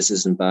not saying this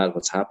isn't bad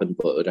what's happened,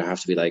 but it would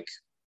have to be like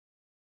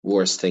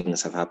worse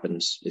things have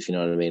happened, if you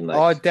know what I mean. Like,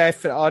 Oh,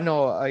 definitely. I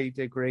know. I'd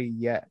agree.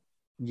 Yeah.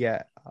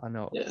 Yeah, I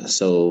know. yeah,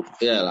 so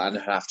yeah, I'd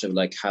have to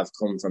like have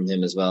come from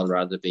him as well,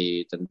 rather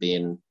than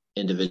being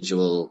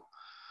individual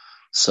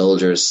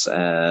soldiers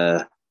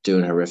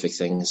doing horrific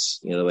things,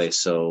 you know, the way.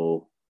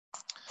 So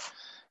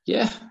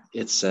yeah,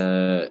 it's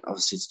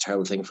obviously it's a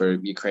terrible thing for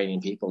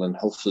Ukrainian people, and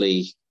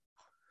hopefully,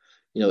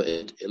 you know,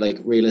 it like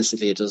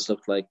realistically, it does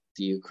look like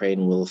the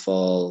Ukraine will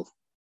fall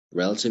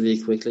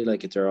relatively quickly.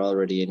 Like if they're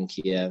already in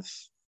Kiev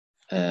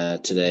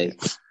today,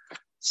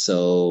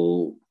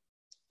 so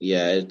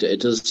yeah,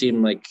 it does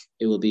seem like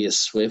it will be a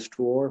swift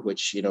war,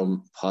 which, you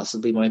know,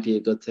 possibly might be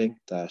a good thing.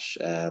 That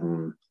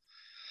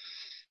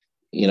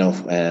you know,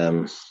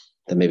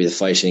 that maybe the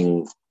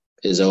fighting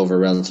is over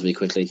relatively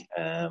quickly.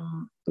 But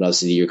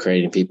obviously the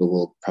Ukrainian people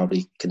will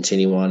probably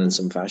continue on in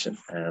some fashion.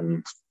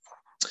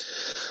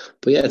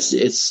 But yeah,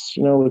 it's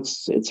you know,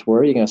 it's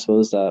worrying, I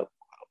suppose, that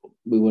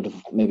we would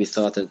have maybe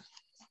thought that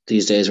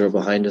these days were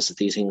behind us, that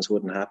these things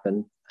wouldn't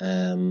happen.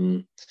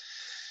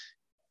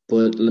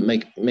 But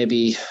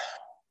maybe,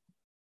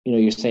 you know,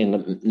 you're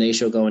saying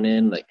NATO going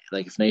in, like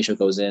if NATO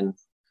goes in,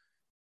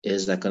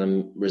 is that going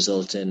to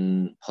result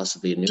in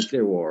possibly a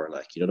nuclear war?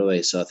 Like, you know, the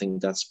way. So I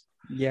think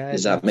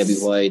is that maybe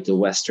why the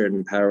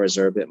Western powers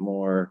are a bit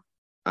more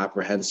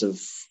apprehensive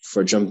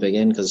for jumping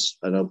in? Because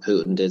I know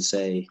Putin did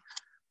say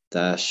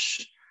that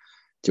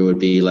there would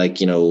be,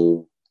 like, you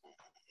know,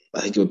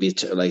 I think it would be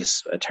like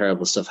a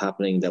terrible stuff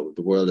happening that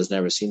the world has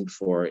never seen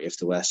before if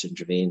the West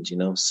intervened, you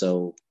know.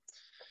 So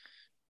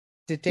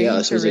the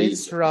danger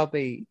is,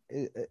 Robbie,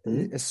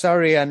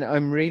 sorry, and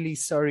I'm really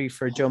sorry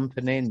for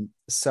jumping in.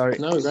 Sorry,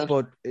 no,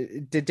 but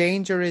the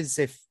danger is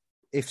if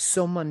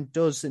someone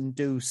doesn't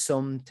do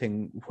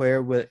something,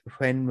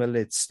 when will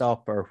it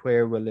stop, or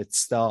where will it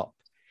stop?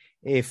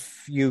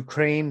 If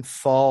Ukraine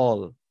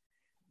fall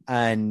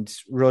and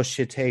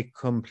Russia take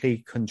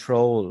complete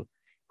control,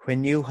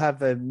 when you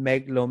have a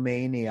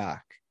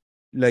megalomaniac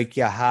like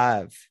you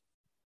have,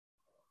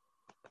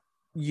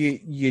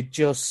 you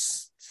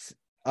just,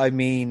 I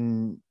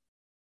mean,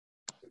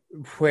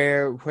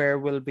 where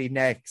will be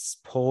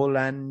next?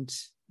 Poland,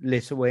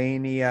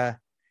 Lithuania,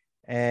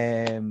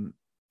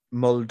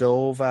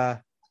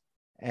 Moldova,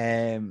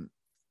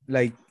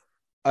 like,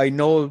 I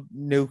know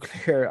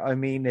nuclear. I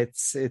mean,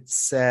 it's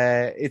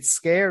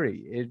scary.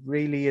 It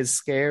really is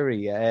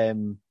scary.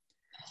 And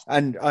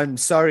I'm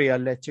sorry, I'll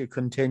let you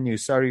continue.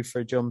 Sorry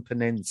for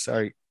jumping in.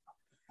 Sorry.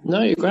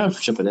 No, you're grand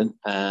for jumping in.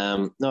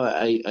 No,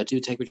 I do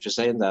take what you're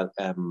saying, that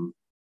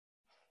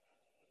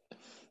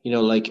you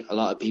know, like a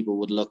lot of people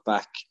would look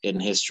back in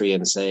history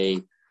and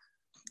say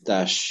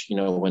that, you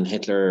know, when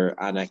Hitler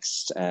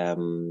annexed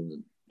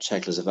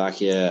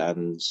Czechoslovakia,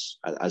 and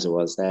as it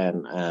was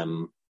then,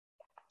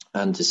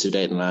 and the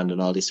Sudetenland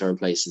and all these sort of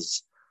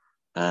places,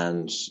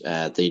 and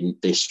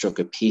they struck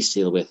a peace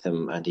deal with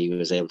him, and he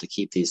was able to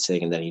keep these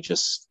things, and then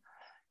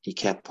he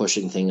kept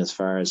pushing things as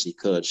far as he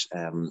could.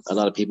 A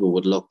lot of people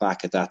would look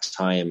back at that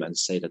time and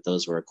say that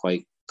those were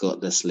quite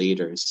gutless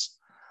leaders.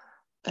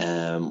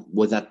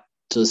 Would that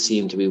does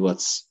seem to be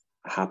what's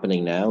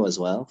happening now as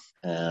well.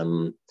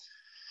 You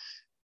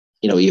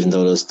know, even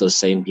though those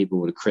same people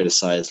would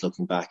criticize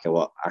looking back at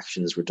what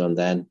actions were done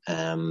then.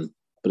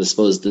 But I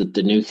suppose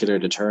the nuclear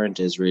deterrent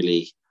is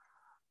really,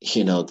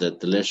 you know, the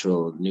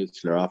literal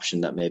nuclear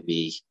option, that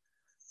maybe,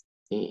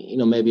 you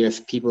know, maybe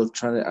if people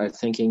are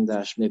thinking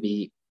that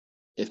maybe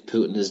if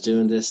Putin is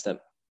doing this,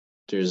 that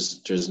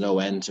there's no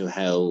end to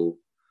how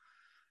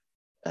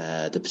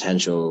the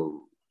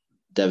potential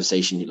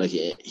devastation, like,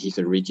 he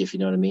could wreak, if you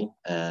know what I mean.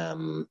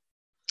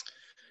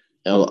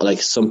 You know,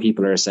 like some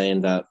people are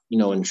saying that, you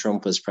know, when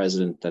Trump was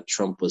president, that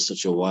Trump was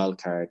such a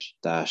wild card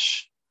that,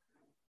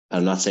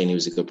 I'm not saying he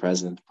was a good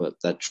president, but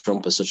that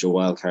Trump was such a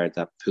wild card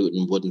that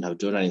Putin wouldn't have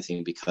done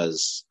anything,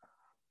 because,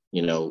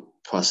 you know,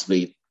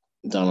 possibly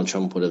Donald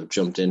Trump would have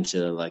jumped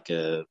into like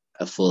a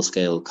full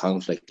scale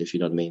conflict, if you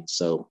know what I mean.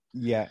 So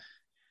yeah,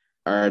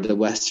 are the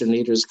Western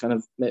leaders kind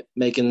of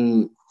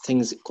making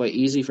things quite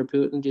easy for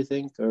Putin, do you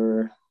think?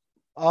 Or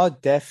oh,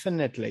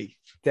 definitely.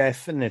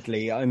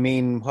 I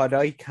mean, what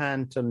I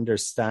can't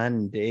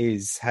understand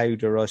is how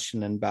the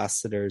Russian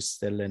ambassador is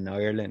still in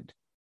Ireland.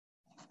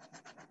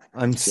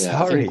 I'm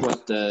sorry. I think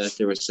what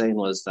they were saying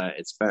was that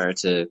it's better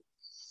to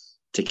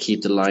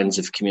keep the lines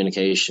of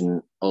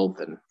communication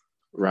open,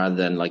 rather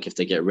than, like, if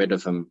they get rid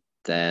of him,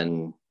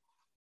 then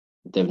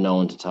they've no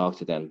one to talk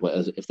to then.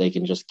 But if they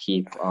can just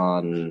keep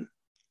on,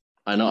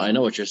 I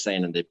know what you're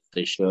saying, and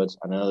they should.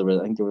 I know there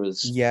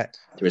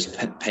was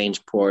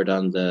paint poured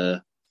on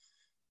the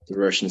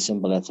Russian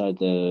symbol outside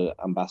the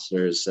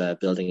ambassador's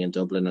building in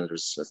Dublin, and there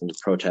was, I think, the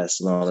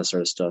protests and all that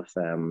sort of stuff.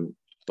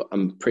 But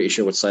I'm pretty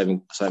sure what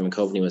Simon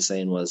Coveney was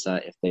saying was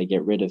that if they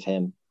get rid of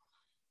him,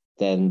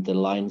 then the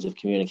lines of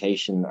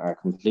communication are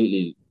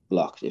completely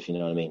blocked, if you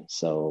know what I mean.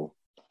 So,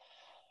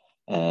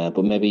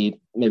 but maybe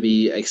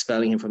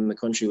expelling him from the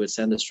country would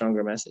send a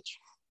stronger message.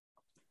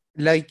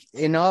 Like,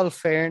 in all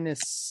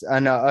fairness,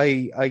 and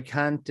I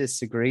can't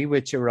disagree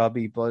with you,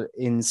 Robbie, but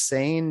in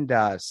saying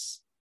that,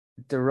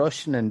 the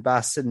Russian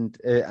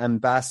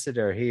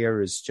ambassador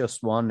here is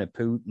just one of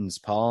Putin's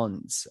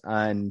pawns.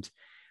 And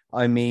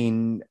I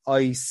mean,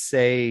 I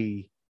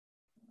say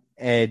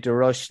the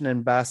Russian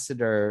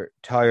ambassador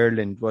to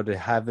Ireland would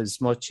have as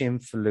much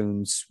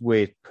influence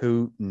with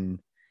Putin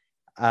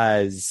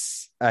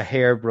as a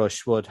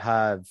hairbrush would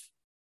have,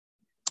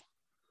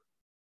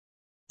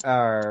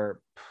 or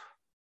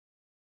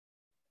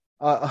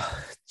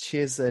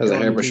as a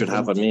hairbrush should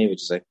have on me, would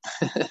you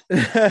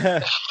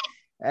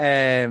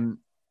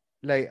say?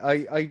 Like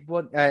I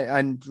wouldn't,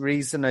 and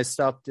reason I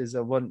stopped is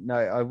I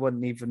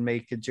wouldn't even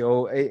make a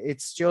joke.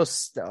 It's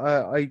just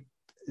I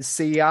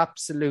see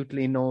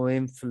absolutely no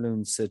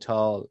influence at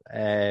all.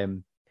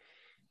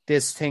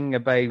 This thing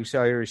about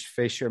Irish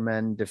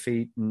fishermen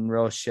defeating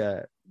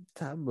Russia,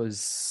 that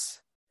was,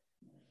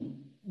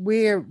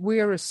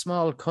 we're a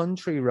small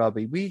country,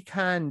 Robbie. We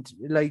can't,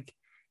 like,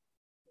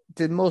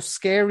 the most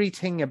scary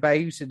thing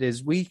about it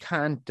is we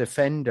can't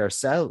defend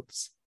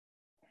ourselves.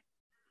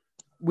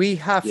 We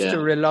have to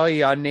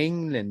rely on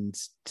England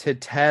to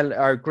tell,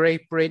 or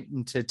Great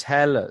Britain to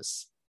tell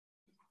us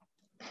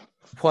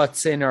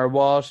what's in our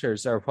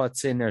waters or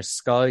what's in our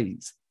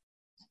skies.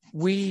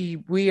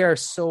 We are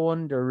so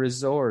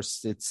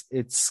under-resourced.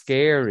 It's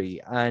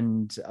scary.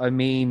 And I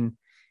mean,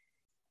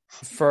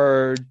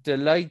 for the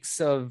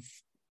likes of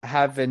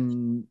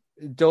having,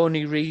 the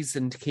only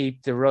reason to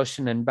keep the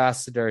Russian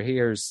ambassador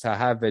here is to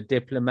have a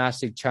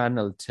diplomatic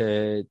channel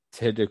to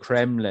the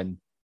Kremlin.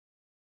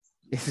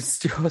 It's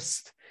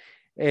just,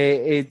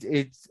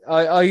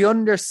 I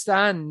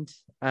understand,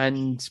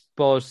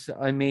 but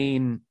I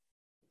mean,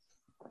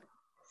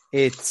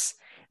 it's,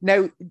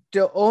 now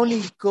the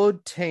only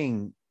good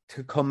thing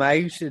to come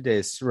out of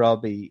this,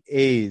 Robbie,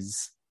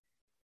 is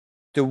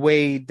the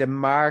way the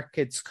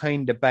markets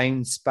kind of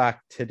bounce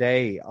back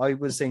today. I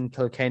was in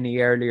Kilkenny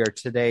earlier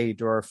today.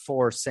 There were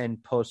 4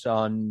 cent put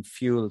on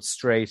fuel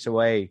straight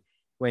away.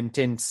 Went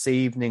in this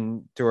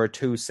evening, there were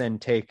 2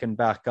 cent taken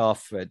back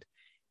off it.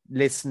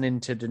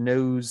 Listening to the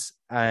news,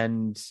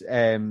 and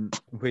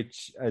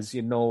which, as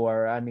you know,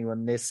 or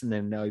anyone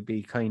listening, I'd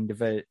be kind of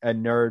a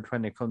nerd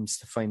when it comes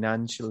to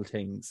financial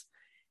things.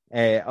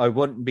 I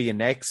wouldn't be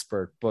an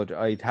expert, but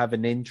I'd have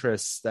an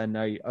interest and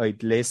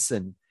I'd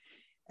listen.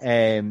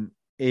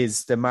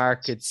 Is the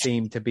market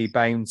seem to be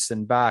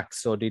bouncing back,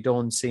 so they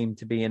don't seem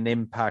to be an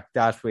impact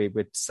that way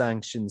with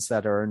sanctions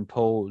that are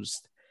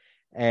imposed.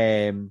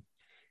 I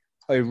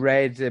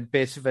read a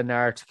bit of an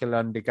article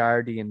on The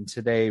Guardian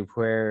today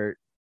where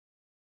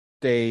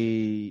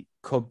they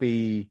could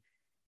be,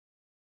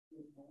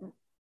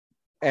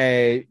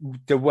 the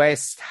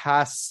West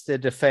has to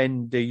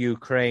defend the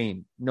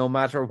Ukraine. No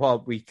matter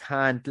what, we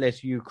can't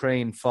let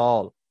Ukraine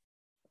fall.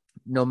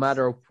 No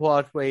matter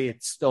what way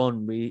it's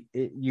done,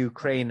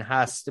 Ukraine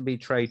has to be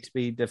tried to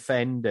be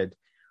defended.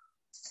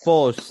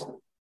 But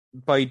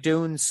by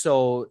doing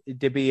so,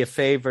 there'd be a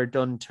favour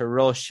done to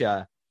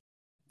Russia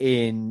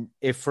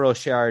if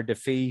Russia are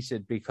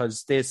defeated,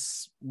 because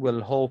this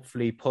will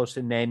hopefully put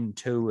an end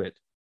to it.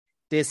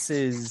 This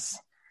is,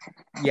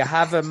 you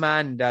have a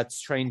man that's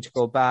trying to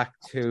go back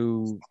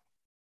to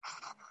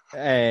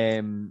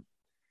kind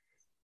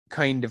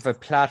of a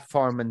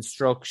platform and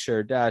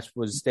structure that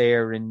was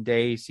there in the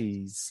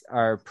 80s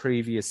or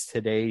previous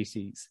to the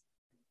 80s.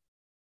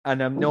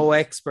 And I'm no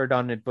expert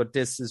on it, but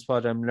this is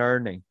what I'm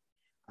learning.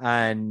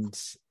 And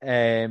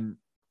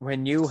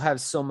when you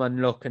have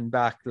someone looking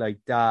back like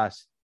that,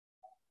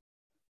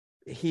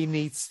 he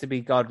needs to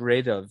be got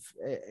rid of.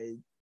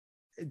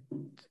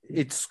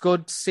 It's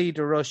good to see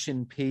the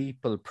Russian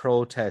people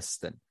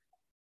protesting,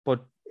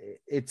 but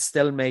it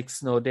still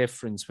makes no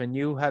difference when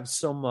you have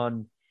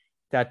someone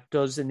that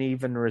doesn't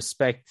even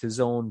respect his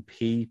own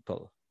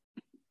people.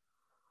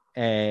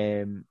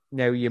 Now,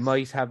 you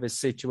might have a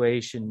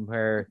situation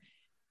where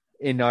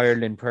in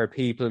Ireland where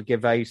people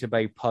give out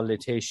about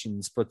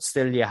politicians, but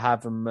still you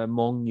have them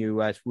among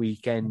you at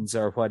weekends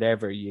or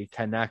whatever. You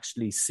can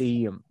actually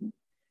see them.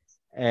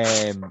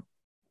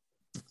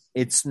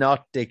 It's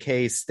not the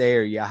case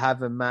there. You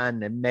have a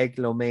man, a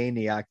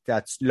megalomaniac,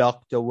 that's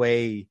locked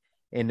away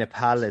in a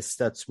palace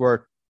that's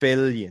worth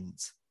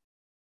billions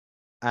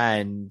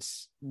and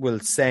will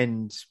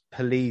send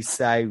police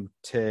out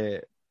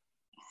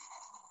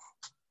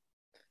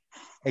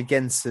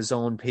against his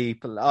own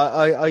people.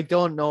 I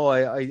don't know.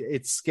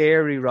 It's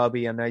scary,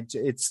 Robbie, and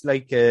it's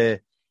like a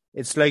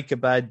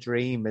bad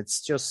dream.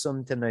 It's just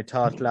something I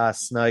thought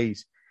last night.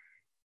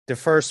 The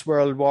First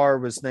World War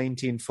was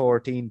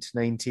 1914 to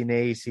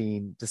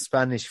 1918. The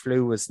Spanish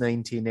flu was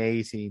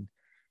 1918.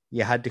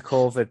 You had the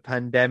COVID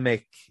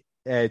pandemic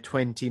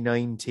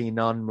 2019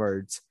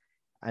 onwards,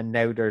 and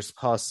now there's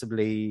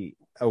possibly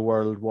a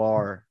world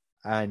war,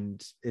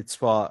 and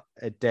it's a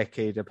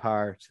decade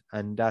apart,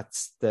 and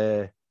that's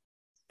the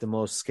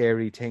most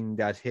scary thing,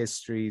 that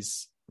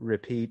history's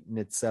repeating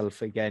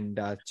itself again,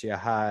 that you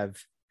have,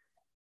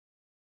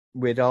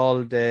 with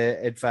all the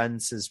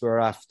advances we're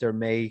after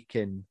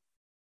making,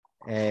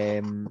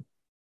 and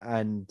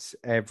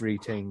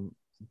everything,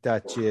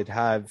 that you'd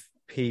have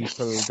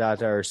people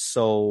that are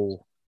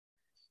so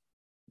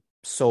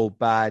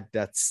bad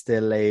that's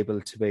still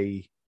able to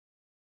be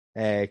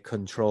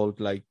controlled.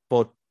 Like,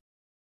 but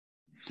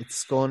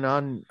it's going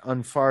on.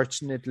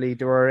 Unfortunately,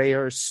 there are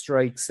air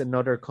strikes in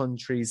other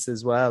countries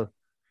as well,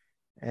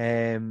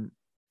 and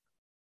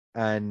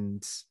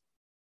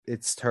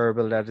it's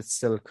terrible that it's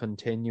still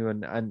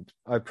continuing. And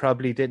I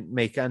probably didn't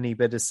make any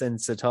bit of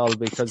sense at all,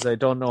 because I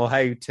don't know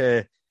how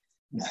to.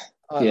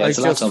 It's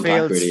a lot to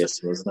unpack, really, I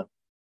suppose, isn't it?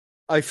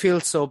 I feel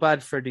so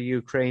bad for the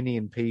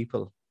Ukrainian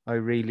people. I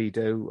really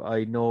do.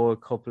 I know a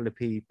couple of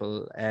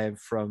people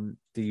from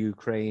the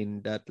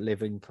Ukraine that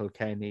live in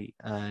Kilkenny,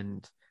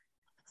 and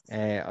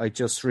I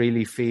just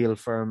really feel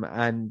for them.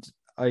 And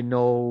I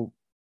know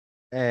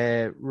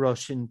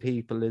Russian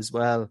people as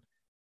well,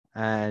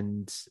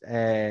 and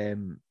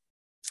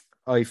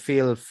I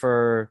feel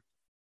for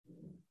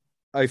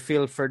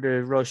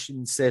the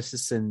Russian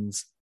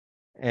citizens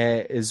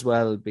as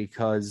well,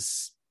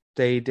 because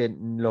they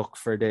didn't look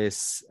for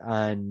this,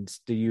 and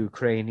the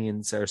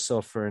Ukrainians are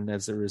suffering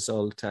as a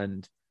result.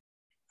 And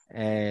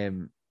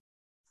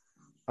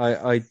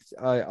I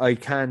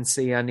can't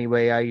see any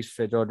way out of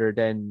it other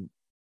than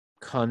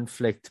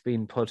conflict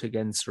being put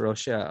against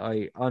Russia.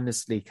 I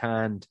honestly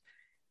can't.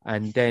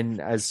 And then,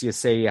 as you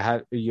say,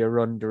 you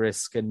run the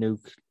risk of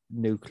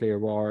nuclear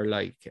war.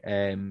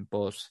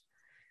 But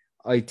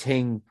I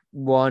think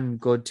one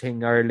good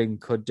thing Ireland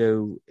could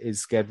do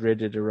is get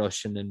rid of the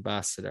Russian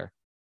ambassador.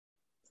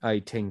 I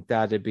think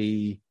that'd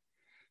be.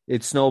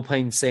 It's no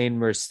point saying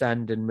we're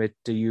standing with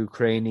the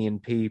Ukrainian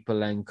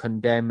people and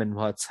condemning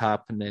what's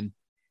happening,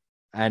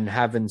 and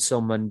having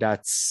someone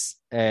that's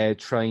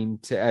trying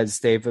to, as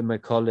David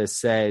McCullough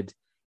said,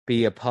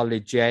 be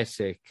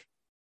apologetic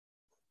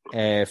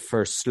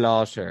for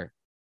slaughter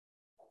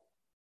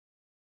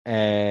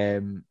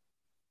in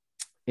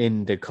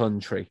the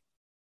country.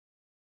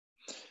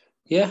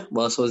 Yeah,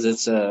 well, I suppose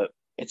it's a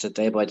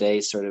day by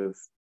day sort of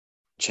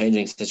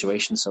changing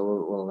situation.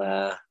 So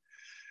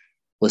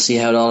we'll see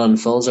how it all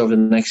unfolds over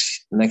the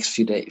next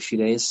few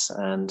days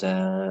and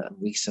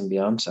weeks and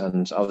beyond.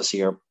 And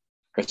obviously, our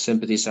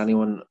sympathies to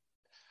anyone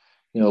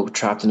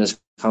trapped in this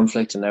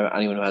conflict, and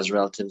anyone who has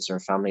relatives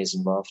or families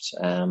involved.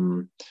 I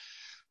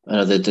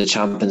know the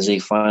Champions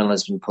League final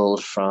has been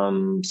pulled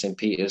from St.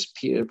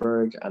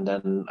 Petersburg, and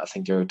then I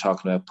think you're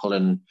talking about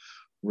pulling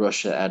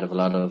Russia out of a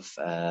lot of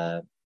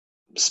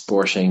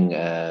sporting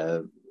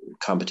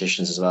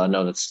competitions as well. I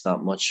know that's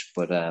not much,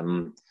 but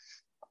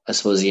I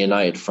suppose the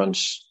united front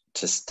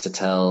to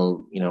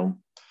tell the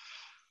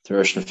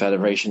Russian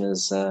Federation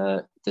is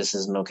this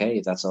isn't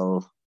okay. That's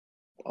all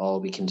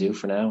we can do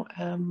for now.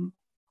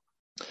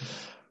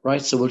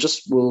 Right, so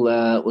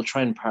we'll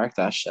try and park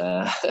that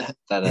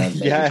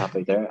major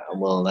topic there,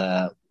 and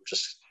we'll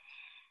just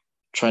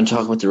try and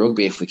talk about the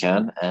rugby if we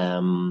can.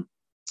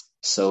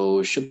 So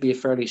it should be a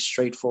fairly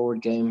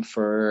straightforward game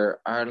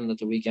for Ireland at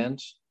the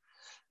weekend,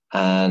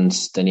 and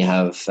then you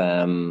have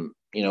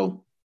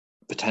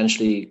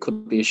potentially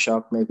could be a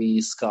shock.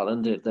 Maybe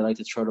Scotland, they like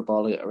to throw the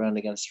ball around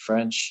against the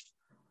French,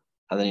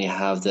 and then you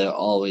have the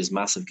always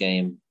massive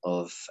game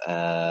of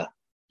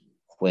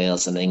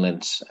Wales and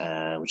England,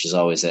 which is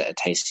always a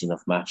tasty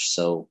enough match.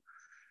 So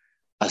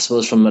I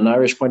suppose from an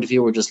Irish point of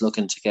view, we're just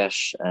looking to get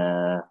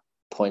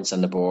points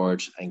on the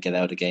board and get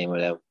out of the game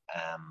without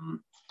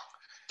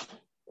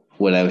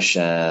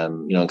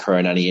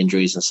incurring any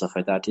injuries and stuff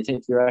like that. Do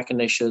you reckon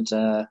they should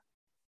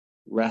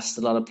rest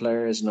a lot of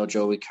players?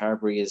 Joey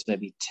Carbery is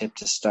maybe tipped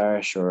to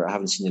start, or I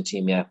haven't seen the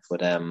team yet,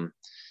 but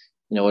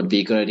it'd be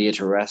a good idea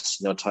to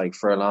rest, Tadhg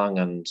Furlong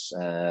and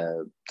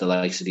the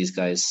likes of these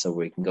guys, so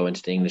we can go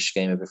into the English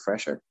game a bit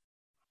fresher.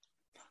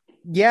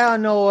 Yeah,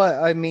 no,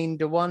 I mean,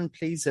 the one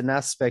pleasing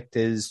aspect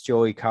is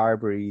Joey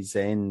Carbery's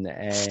in.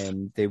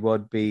 They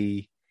would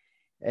be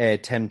a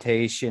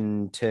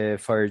temptation to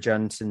fire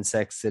Johnson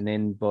Sexton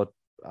in, but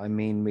I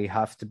mean, we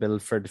have to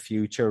build for the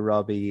future,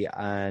 Robbie,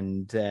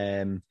 and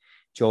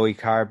Joey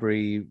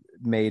Carbery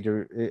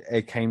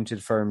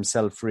accounted for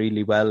himself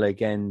really well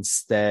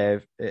against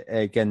the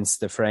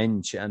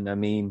French. And I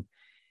mean,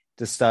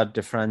 the Stade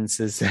de France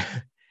is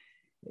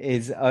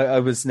I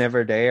was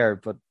never there,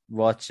 but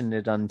watching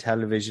it on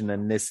television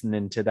and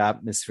listening to the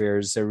atmosphere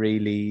is a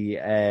really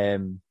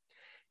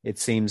it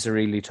seems a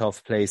really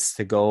tough place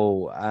to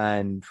go.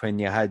 And when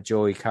you had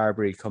Joey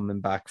Carbery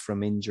coming back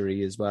from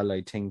injury as well,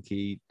 I think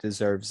he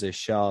deserves a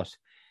shot.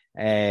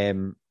 I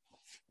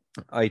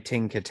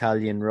think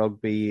Italian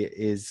rugby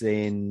is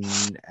in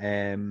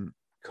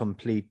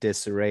complete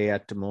disarray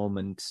at the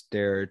moment.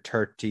 They're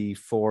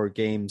 34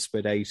 games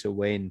without a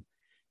win.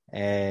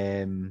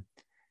 And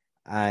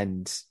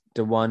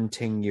the one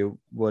thing you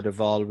would have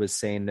always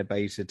saying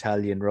about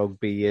Italian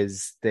rugby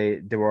is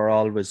they were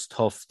always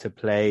tough to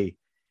play.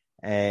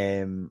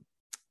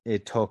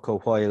 It took a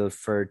while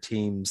for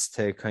teams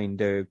to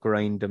kind of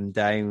grind them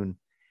down.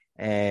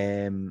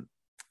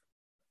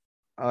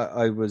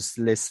 I was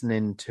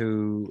listening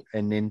to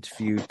an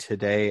interview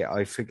today.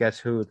 I forget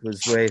who it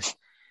was with,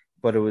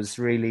 but it was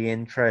really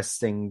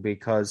interesting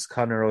because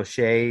Conor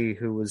O'Shea,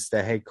 who was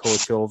the head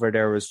coach over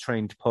there, was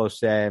trying to put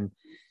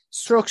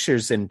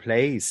structures in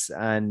place.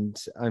 And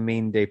I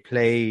mean, they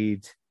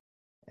played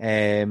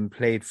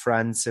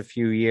France a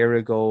few years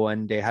ago,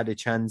 and they had a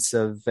chance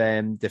of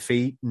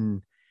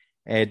defeating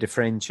the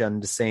French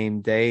on the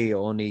same day,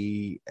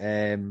 only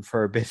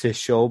for a bit of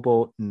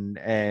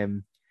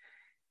showboating.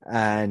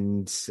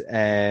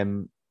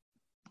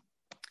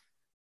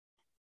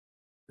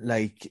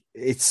 Like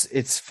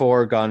it's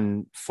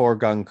foregone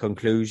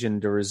conclusion,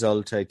 the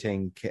result, I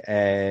think.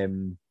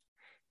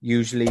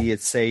 Usually you'd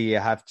say you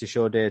have to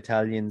show the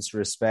Italians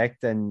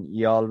respect, and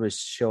you always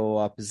show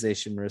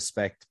opposition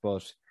respect,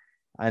 but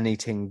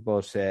anything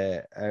but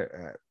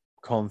a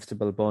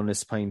comfortable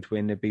bonus point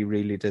win would be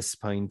really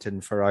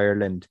disappointing for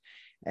Ireland.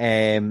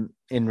 In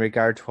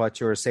regard to what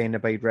you were saying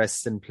about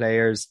resting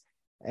players,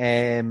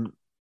 yeah,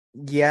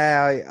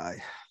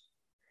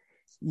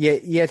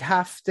 you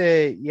have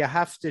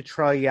to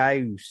try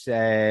out.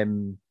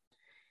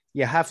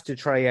 You have to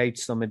try out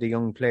some of the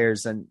young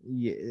players, and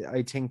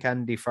I think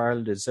Andy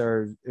Farrell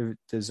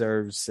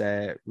deserves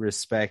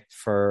respect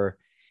for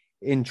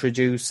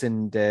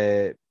introducing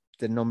the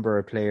number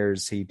of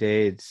players he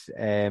did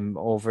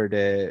over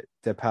the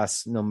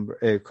past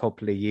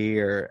couple of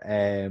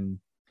years.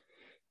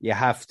 You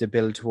have to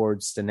build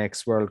towards the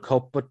next World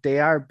Cup, but they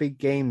are big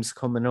games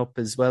coming up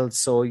as well,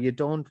 so you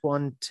don't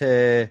want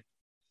to,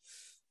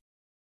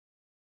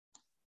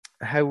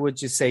 how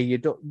would you say, you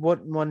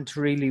wouldn't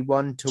really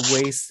want to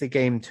waste the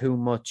game too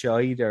much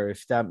either,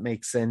 if that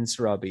makes sense,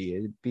 Robbie.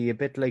 It'd be a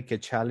bit like a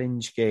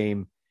challenge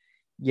game.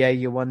 Yeah,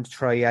 you want to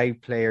try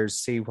out players,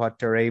 see what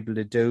they're able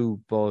to do,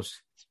 but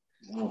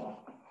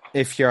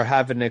if you're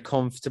having a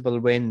comfortable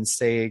win,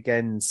 say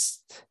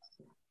against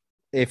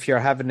the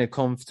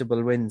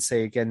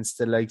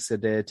likes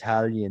of the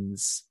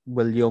Italians,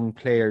 will young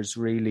players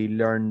really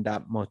learn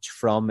that much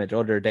from it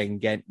other than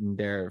getting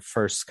their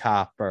first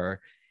cap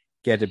or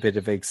get a bit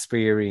of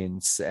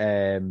experience?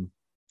 I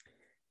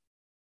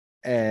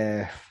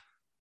know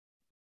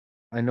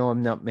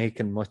I'm not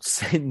making much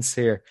sense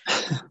here.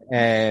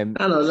 I don't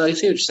know. I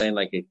see what you're saying.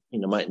 Like, it,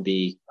 mightn't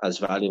be as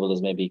valuable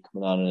as maybe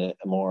coming on a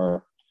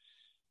more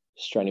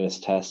strenuous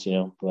test,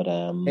 but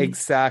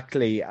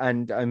exactly.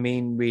 And I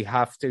mean, we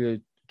have to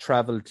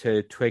travel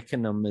to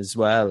Twickenham as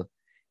well,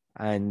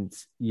 and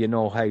you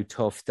know how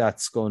tough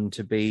that's going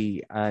to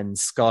be. And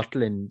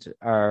Scotland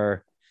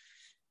are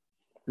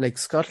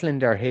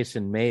hit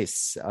and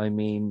miss. I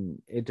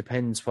mean, it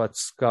depends what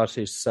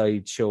Scottish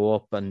side show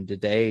up on the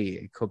day.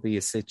 It could be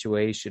a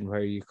situation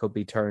where you could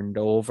be turned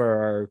over,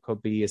 or it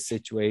could be a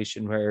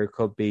situation where it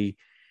could be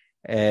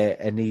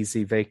an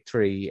easy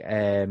victory.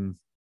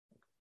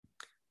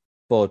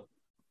 But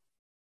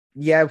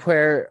yeah,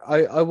 where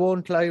I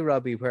won't lie,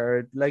 Robbie, where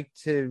I'd like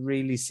to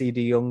really see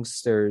the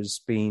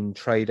youngsters being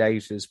tried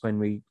out is when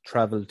we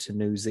travel to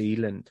New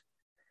Zealand.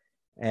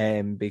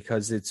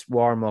 Because it's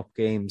warm-up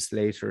games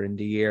later in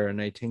the year,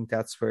 and I think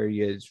that's where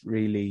you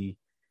really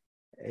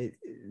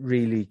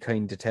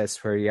kind of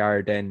test where you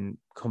are then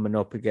coming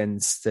up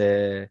against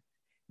an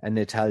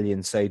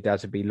Italian side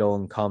that'll be low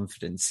in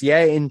confidence.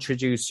 Yeah,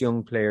 introduce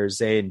young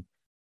players in,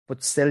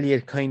 but still you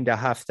kind of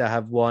have to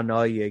have one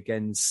eye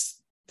against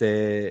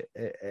the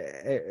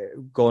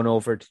going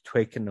over to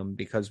Twickenham,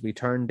 because we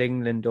turned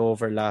England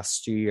over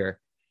last year,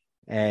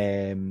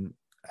 and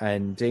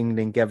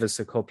England gave us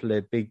a couple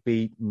of big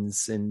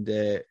beatings in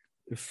the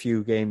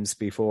few games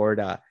before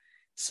that.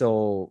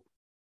 So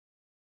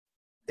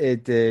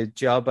the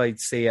job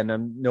I'd say, and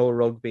I'm no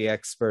rugby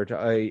expert,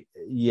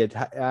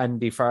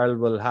 Andy Farrell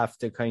will have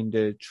to kind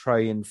of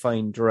try and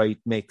find the right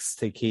mix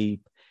to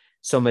keep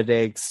some of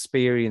the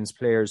experienced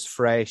players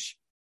fresh,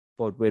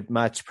 but with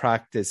match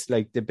practice.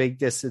 Like, the big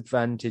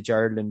disadvantage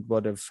Ireland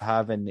would have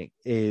having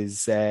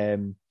is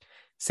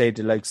say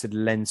the likes of the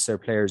Leinster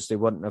players, they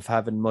wouldn't have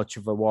having much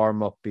of a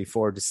warm-up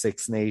before the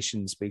Six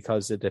Nations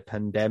because of the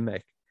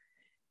pandemic.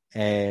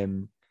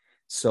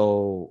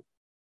 So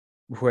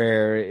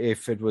where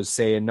if it was,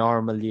 say, a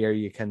normal year,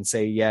 you can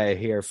say, yeah,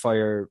 here,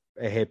 fire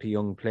a heap of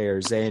young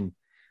players in.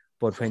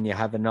 But when you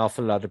have an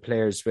awful lot of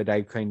players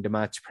without kind of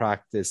match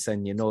practice,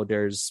 and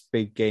there's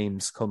big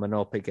games coming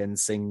up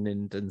against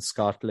England and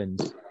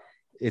Scotland,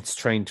 it's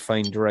trying to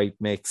find the right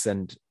mix.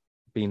 And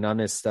being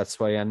honest, that's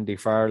why Andy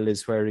Farrell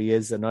is where he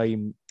is, and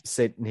I'm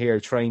sitting here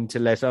trying to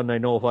let on I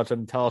know what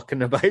I'm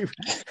talking about.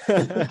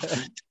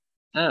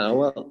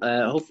 Well,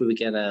 hopefully we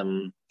get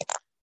a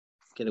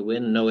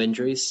win, no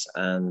injuries,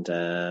 and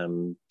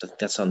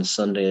that's on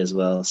Sunday as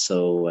well.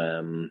 So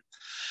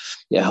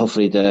yeah,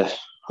 hopefully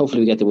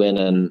we get the win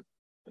and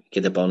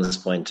get the bonus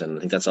point, and I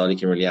think that's all you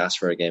can really ask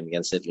for a game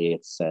against Italy.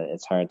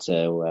 It's hard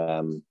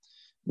to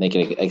make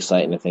it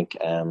exciting, I think,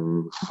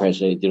 compared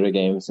to the other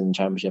games in the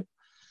championship.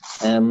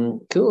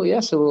 Cool, yeah,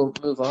 so we'll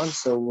move on.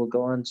 So we'll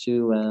go on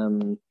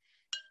to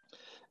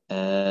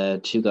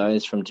two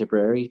guys from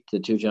Tipperary, the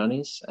two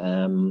Johnnies.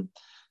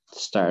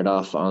 started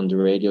off on the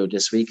radio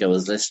this week. I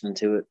was listening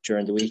to it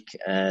during the week.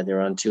 They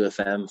were on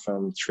 2FM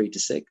from 3 to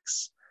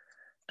 6.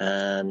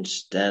 And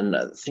then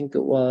I think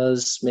it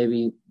was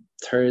maybe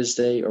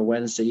Thursday or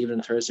Wednesday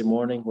evening, Thursday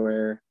morning,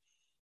 where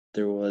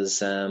there was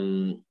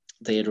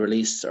they had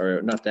released,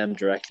 or not them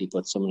directly,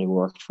 but someone who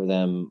worked for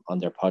them on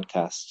their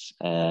podcast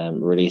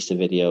released a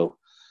video.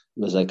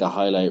 It was like a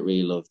highlight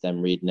reel of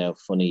them reading out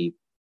funny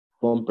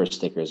bumper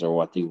stickers, or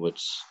what they would,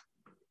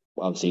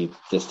 obviously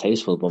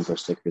distasteful bumper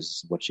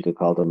stickers, what you could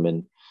call them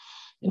in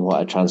what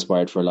had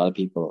transpired for a lot of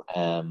people.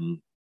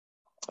 And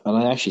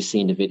I actually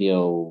seen the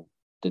video.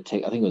 I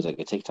think it was like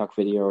a TikTok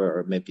video,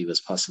 or maybe it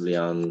was possibly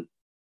on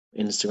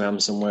Instagram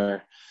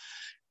somewhere.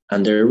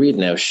 And they're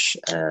reading out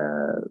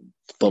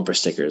bumper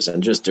stickers,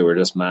 and they were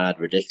just mad,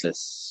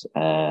 ridiculous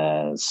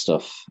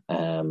stuff.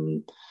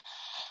 And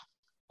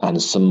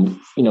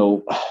some,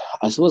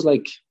 I suppose,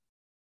 like,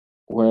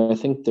 where I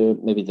think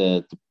maybe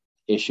the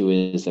issue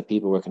is that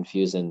people were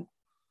confusing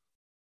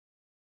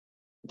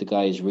the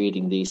guys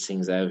reading these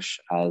things out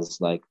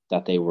as like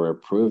that they were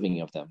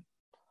approving of them,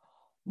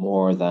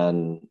 more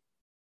than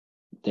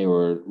they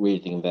were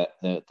reading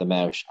them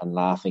out and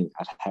laughing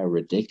at how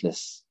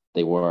ridiculous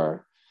they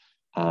were.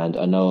 And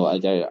I know I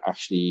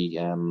actually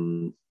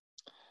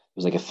it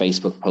was like a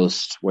Facebook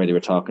post where they were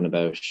talking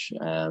about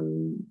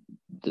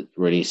the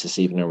release this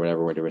evening or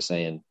whatever, where they were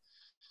saying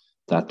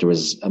that there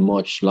was they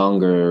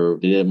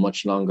did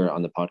much longer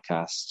on the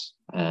podcast,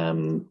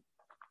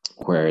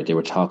 where they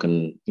were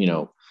talking,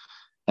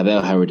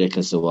 about how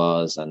ridiculous it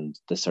was and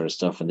this sort of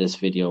stuff. And this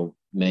video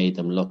made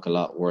them look a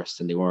lot worse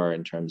than they were,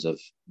 in terms of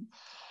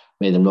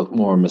made them look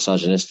more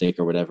misogynistic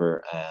or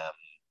whatever.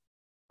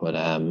 But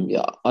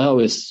yeah,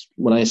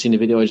 when I seen the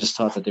video, I just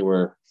thought that they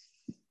were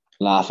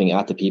laughing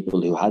at the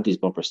people who had these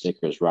bumper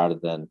stickers rather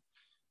than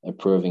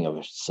approving of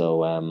it.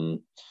 So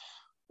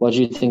what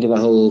do you think of the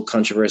whole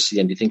controversy,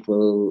 and do you think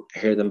we'll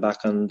hear them back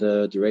on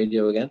the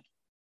radio again?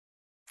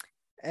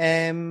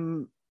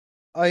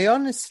 I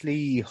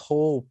honestly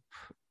hope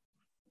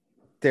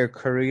their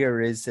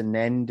career isn't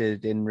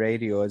ended in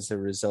radio as a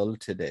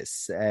result of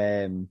this.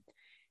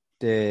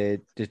 The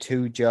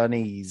two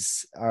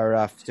Johnnies are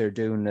after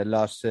doing a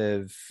lot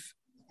of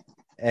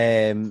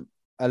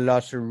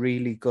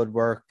really good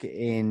work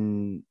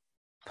in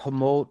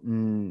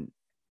promoting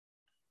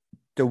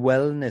the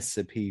wellness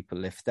of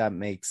people, if that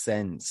makes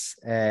sense.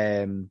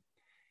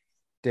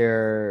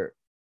 Their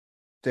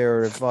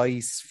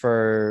advice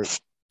for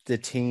the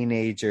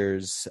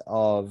teenagers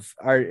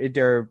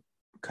they're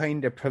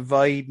kind of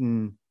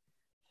providing,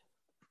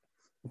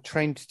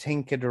 trying to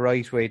think of the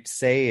right way to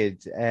say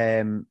it,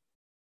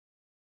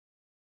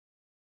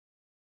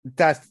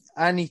 that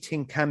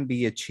anything can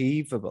be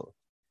achievable.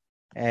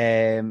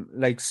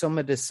 Like some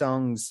of the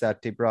songs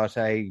that they brought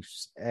out,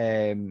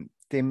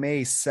 they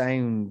may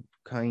sound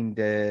kind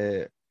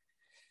of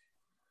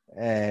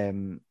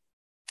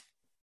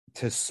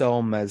to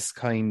some as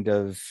kind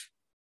of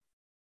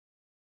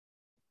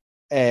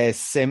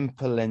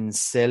simple and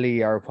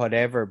silly or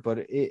whatever,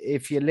 but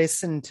if you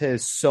listen to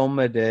some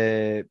of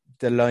the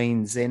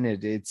lines in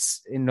it,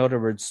 it's, in other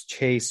words,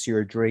 chase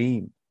your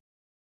dream,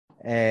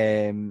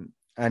 and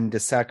the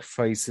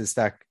sacrifices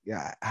that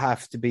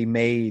have to be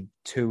made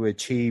to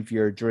achieve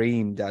your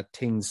dream, that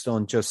things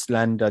don't just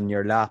land on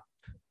your lap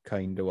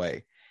kind of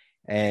way.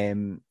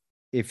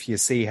 If you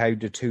see how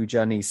the two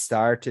Johnnies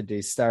started,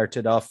 they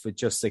started off with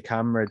just a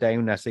camera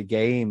down at a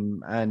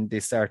game, and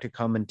they started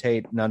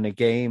commentating on a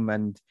game,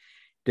 and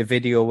the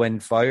video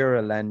went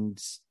viral, and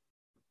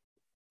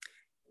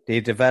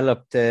they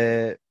developed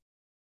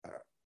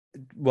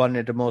one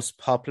of the most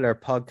popular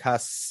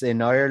podcasts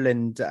in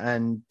Ireland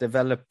and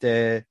developed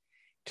a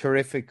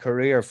terrific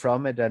career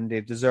from it, and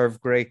they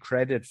deserve great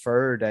credit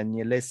for it. And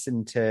you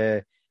listen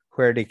to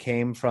where they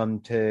came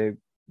from to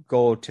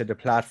go to the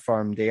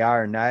platform they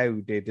are now,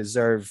 they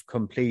deserve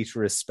complete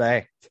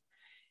respect.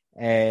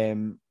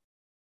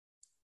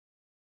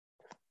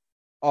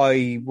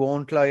 I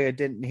won't lie, I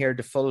didn't hear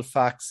the full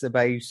facts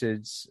about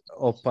it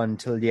up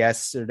until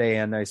yesterday,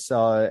 and I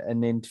saw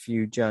an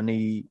interview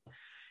Johnny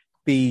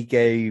B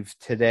gave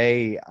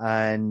today,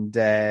 and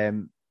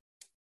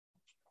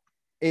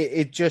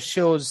it just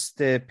shows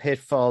the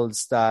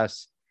pitfalls that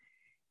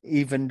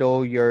even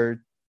though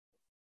you're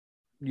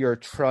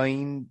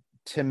trying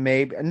to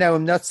maybe... Now,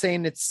 I'm not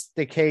saying it's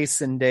the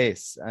case in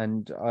this,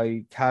 and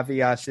I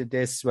caveat it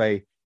this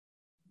way.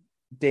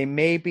 They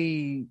may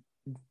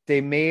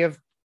have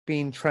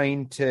been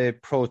trying to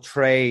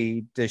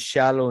portray the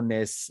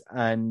shallowness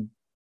and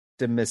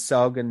the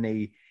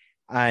misogyny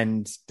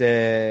and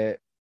the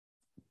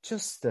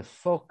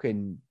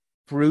fucking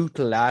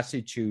brutal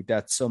attitude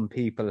that some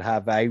people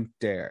have out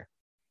there.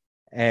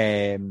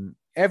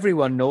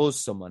 Everyone knows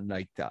someone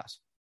like that.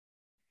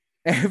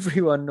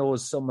 Everyone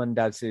knows someone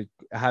that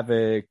have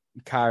a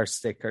car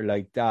sticker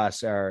like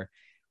that, or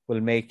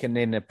will make an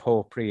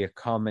inappropriate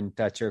comment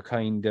that you're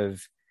kind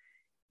of...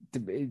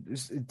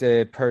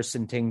 the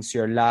person thinks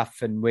you're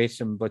laughing with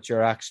them, but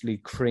you're actually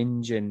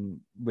cringing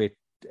with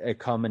a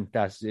comment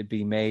that would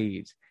be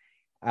made.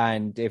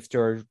 And if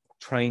they're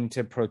trying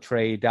to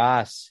portray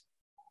that,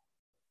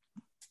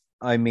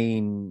 I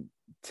mean,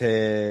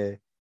 to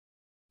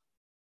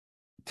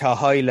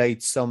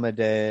highlight some of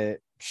the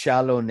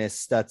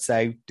shallowness that's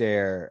out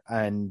there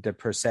and the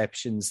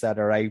perceptions that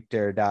are out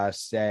there that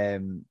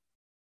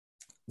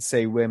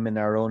say women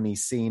are only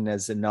seen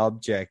as an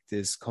object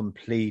is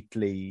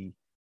completely,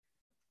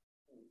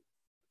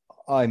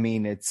 I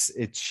mean, it's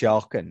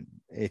shocking.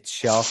 It's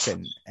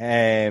shocking.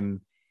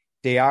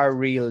 They are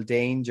real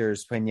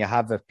dangers when you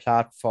have a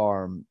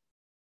platform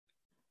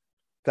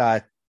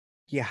that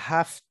you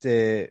have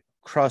to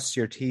cross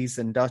your T's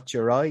and dot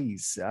your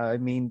I's. I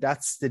mean,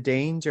 that's the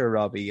danger,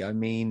 Robbie. I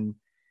mean,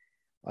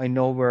 I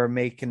know we're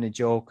making a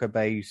joke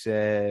about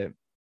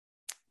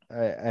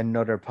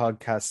another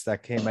podcast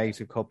that came out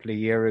a couple of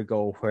years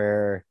ago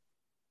where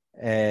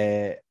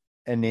an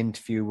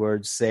interview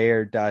was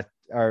aired that,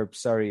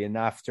 and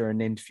after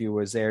an interview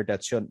was aired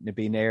that shouldn't have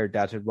been aired,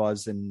 that it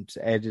wasn't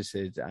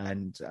edited.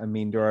 And I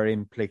mean, there are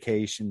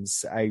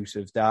implications out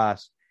of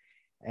that.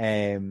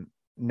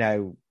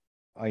 Now,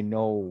 I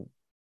know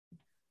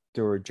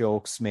there were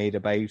jokes made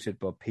about it,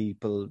 but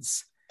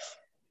people's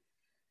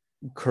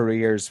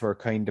careers were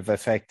kind of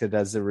affected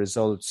as a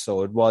result,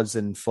 so it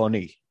wasn't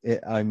funny.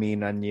 I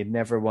mean, and you'd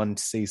never want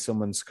to see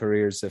someone's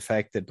careers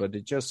affected, but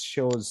it just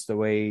shows the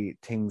way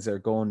things are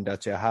going,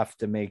 that you have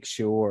to make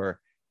sure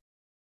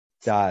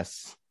that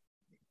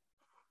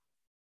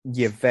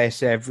you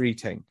vet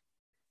everything.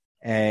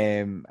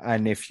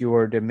 And if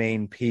you're the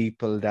main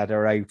people that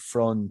are out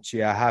front,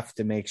 you have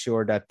to make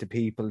sure that the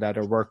people that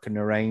are working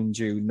around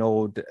you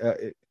know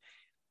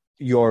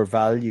your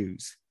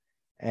values.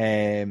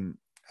 And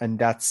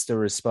that's the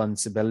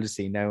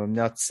responsibility. Now, I'm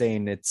not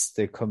saying it's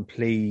the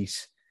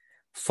complete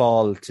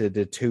fault to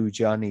the two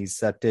Johnnies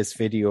that this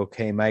video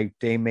came out.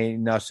 They may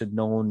not have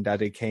known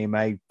that it came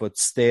out, but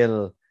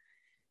still,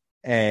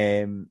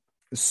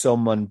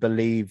 someone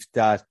believed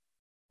that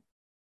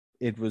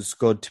it was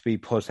good to be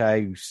put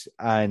out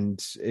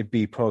and it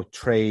be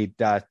portrayed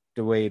that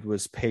the way it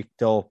was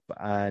picked up,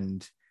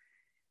 and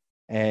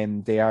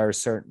there are a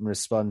certain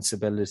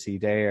responsibility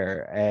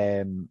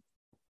there.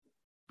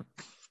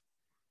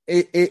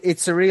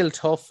 It's a real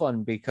tough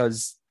one,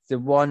 because the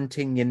one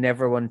thing you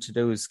never want to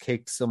do is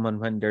kick someone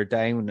when they're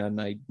down,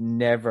 and I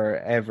never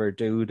ever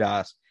do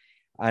that.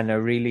 And I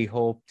really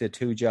hope the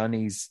two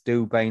Johnnies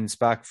do bounce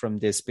back from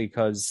this,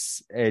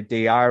 because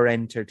they are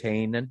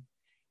entertaining.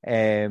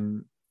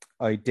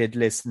 I did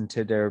listen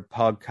to their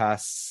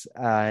podcasts,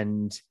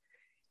 and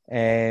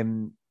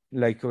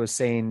like I was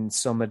saying,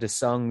 some of the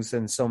songs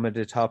and some of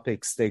the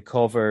topics they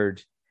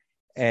covered,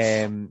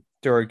 they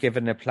were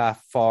given a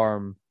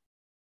platform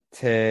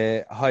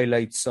to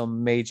highlight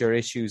some major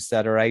issues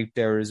that are out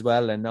there as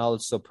well, and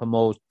also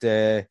promote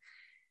the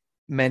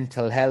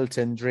mental health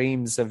and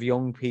dreams of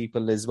young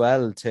people as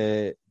well,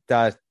 to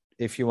that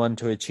if you want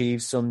to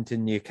achieve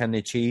something, you can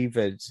achieve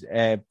it,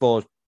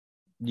 but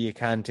you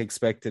can't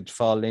expect it to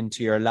fall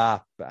into your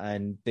lap.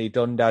 And they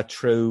done that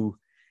through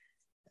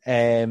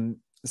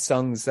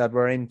songs that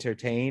were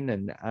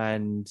entertaining,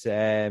 and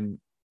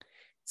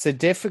it's a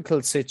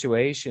difficult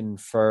situation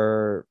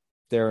for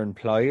their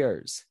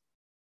employers,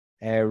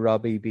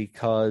 Robbie,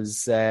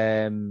 because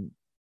they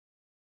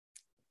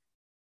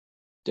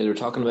were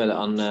talking about it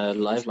on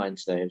Liveline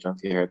today. I don't know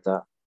if you heard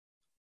that.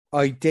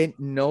 I didn't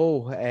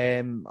know.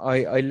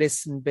 I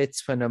listened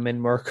bits when I'm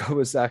in work.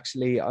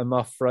 I'm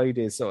off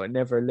Friday, so I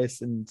never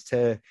listened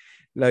to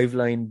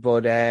Liveline,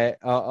 but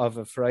of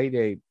a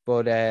Friday.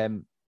 But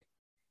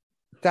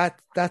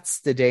that's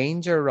the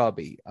danger,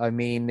 Robbie. I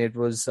mean, it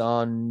was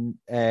on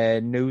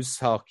News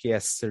Talk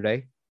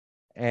yesterday,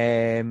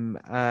 and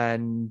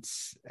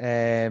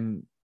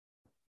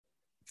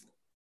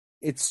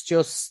it's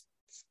just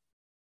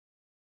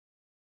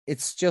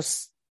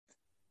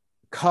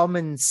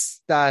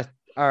comments that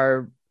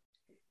are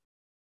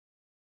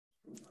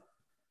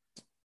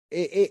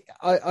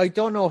I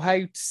don't know how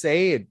to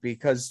say it,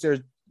 because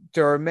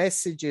there are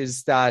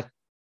messages that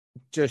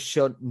just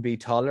shouldn't be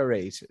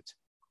tolerated.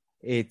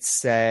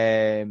 It's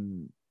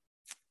and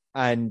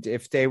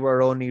if they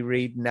were only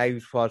reading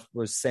out what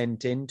was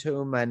sent into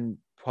them and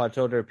what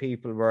other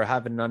people were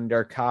having on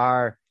their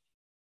car,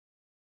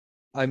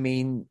 I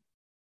mean,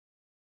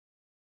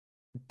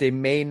 they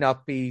may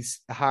not be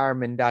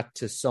harming that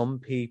to some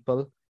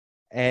people,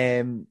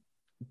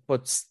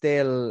 but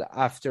still,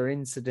 after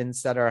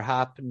incidents that are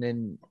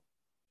happening,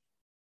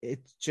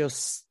 it's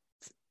just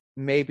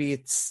maybe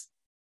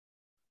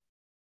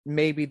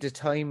the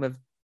time of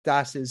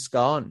that is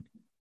gone,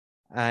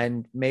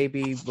 and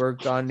maybe we're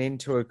gone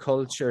into a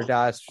culture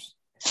that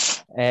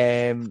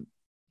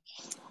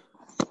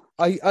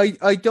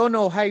I don't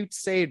know how to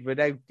say it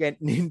without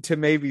getting into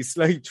maybe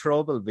slight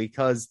trouble,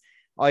 because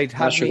I'd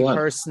have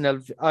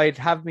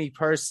me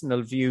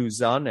personal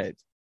views on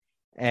it,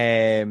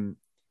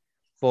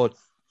 but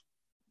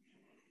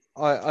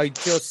I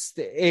just,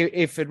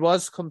 if it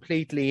was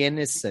completely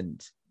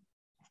innocent,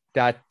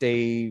 that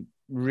they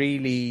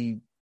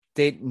really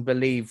didn't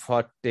believe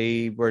what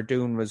they were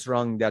doing was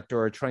wrong, that they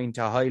were trying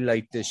to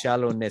highlight the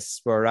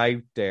shallowness were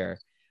out there,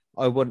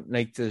 I wouldn't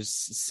like to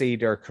see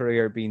their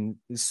career being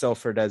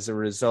suffered as a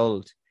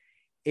result.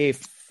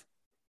 If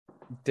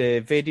the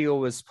video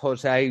was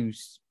put out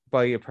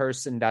by a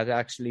person that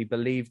actually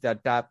believed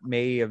that that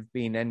may have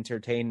been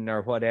entertaining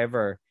or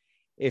whatever,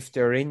 if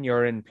they're in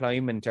your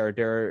employment or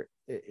they're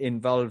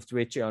involved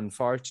with you,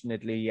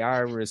 unfortunately, you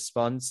are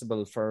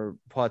responsible for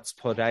what's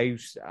put out.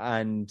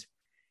 And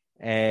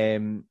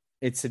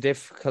it's a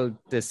difficult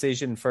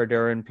decision for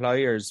their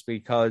employers,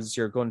 because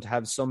you're going to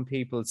have some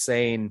people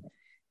saying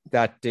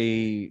that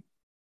they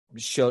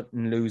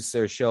shouldn't lose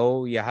their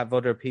show. You have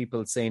other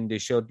people saying they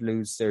should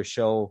lose their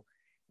show.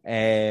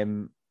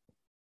 And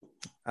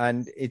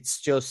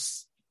it's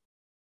just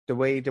the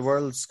way the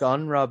world's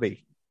gone,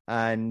 Robbie.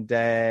 And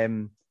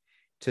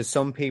to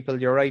some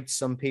people you're right,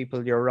 some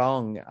people you're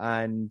wrong.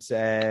 And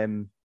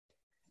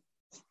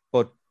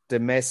but the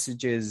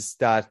messages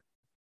that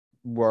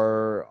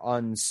were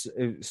on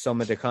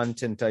some of the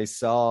content I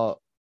saw,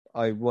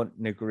 I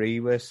wouldn't agree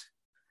with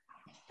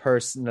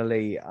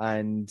personally.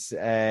 And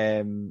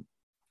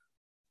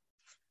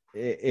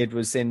it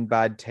was in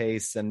bad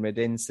taste, and with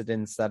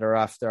incidents that are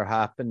after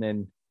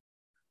happening,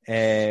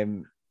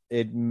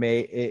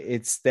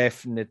 it's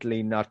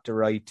definitely not the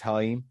right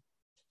time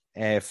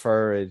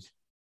for it.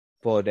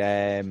 But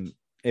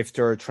if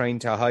they're trying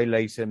to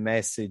highlight a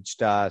message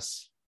that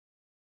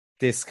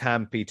this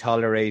can't be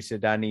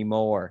tolerated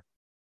anymore,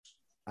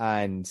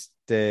 and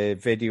the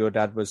video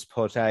that was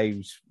put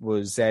out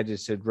was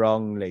edited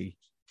wrongly,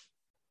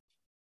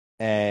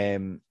 I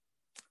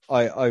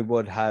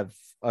would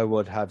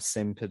have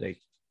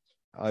sympathy.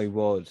 I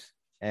would.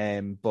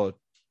 But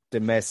the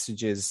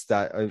messages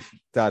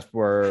that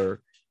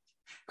were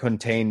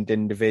contained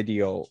in the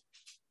video,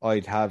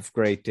 I'd have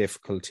great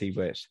difficulty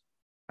with.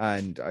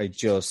 And I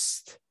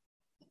just,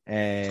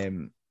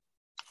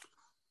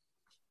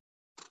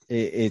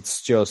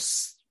 it's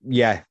just,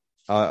 yeah,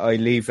 I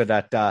leave it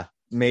at that.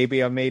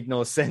 Maybe I made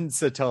no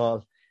sense at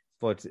all,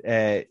 but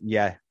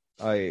yeah,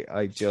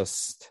 I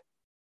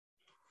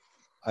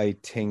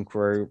think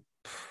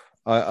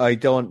I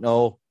don't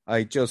know.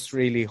 I just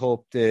really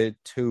hope the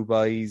two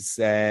boys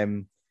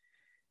are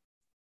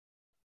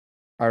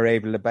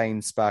able to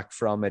bounce back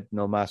from it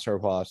no matter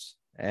what,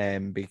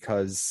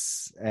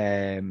 because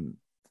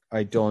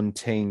I don't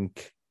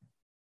think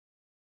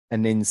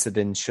an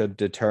incident should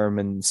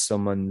determine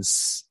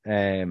someone's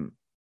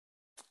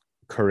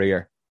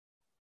career.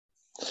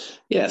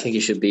 Yeah, I think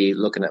you should be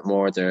looking at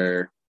more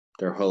their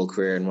whole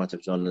career and what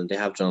they've done, and they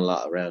have done a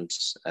lot around,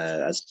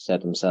 as I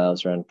said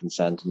themselves, around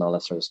consent and all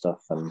that sort of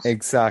stuff. And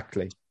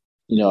exactly,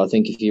 I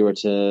think if you were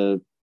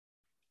to,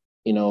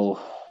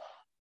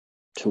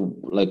 to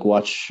like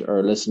watch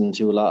or listen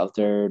to a lot of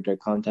their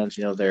content,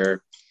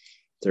 they're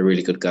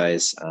really good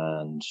guys,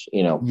 and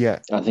yeah,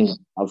 I think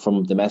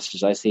from the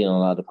messages I see in a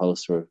lot of the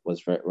posts were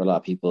a lot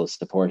of people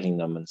supporting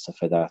them and stuff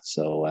like that.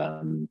 So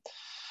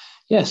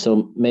yeah,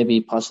 so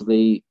maybe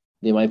possibly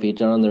they might be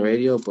done on the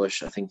radio, but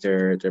I think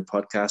their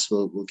podcast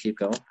will keep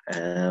going.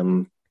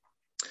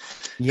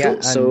 Yeah,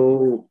 cool.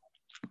 So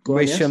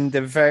wish him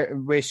the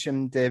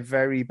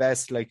very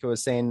best. Like I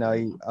was saying,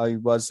 I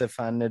was a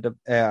fan of the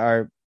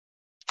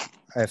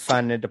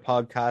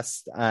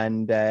podcast,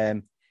 and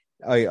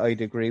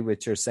I'd agree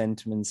with your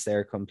sentiments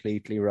there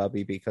completely,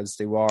 Robbie, because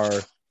they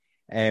were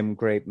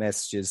great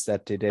messages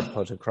that they did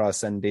put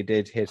across, and they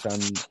did hit on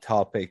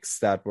topics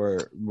that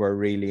were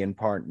really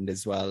important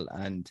as well.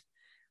 And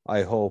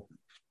I hope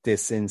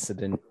this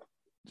incident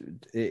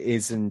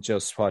isn't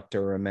just what they're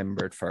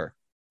remembered for,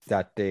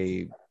 that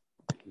they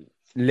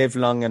live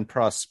long and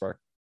prosper.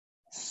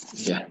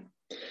 Yeah.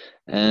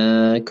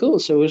 Cool.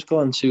 So we'll just go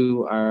on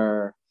to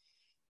our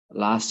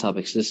last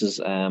topic. So this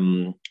is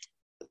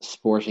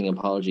sporting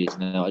apologies.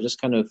 Now, I just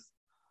kind of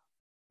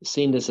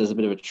seen this as a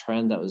bit of a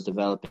trend that was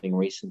developing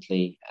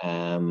recently.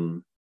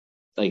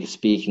 Like,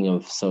 speaking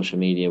of social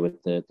media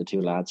with the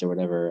two lads or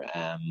whatever,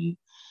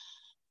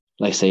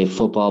 like say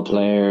football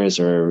players,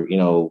 or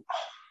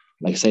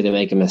like say they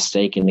make a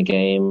mistake in the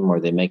game or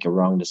they make a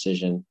wrong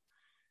decision,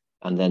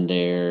 and then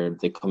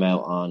they come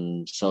out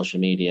on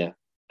social media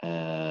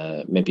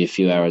maybe a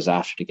few hours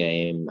after the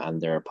game, and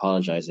they're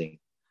apologizing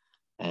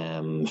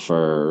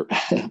for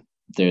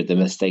the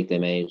mistake they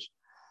made.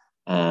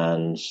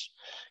 And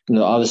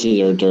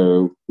obviously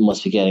there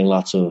must be getting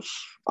lots of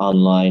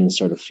online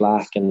sort of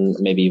flack, and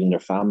maybe even their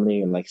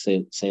family, or like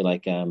say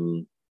like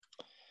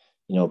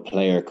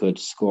player could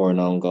score an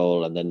own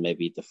goal, and then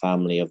maybe the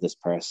family of this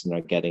person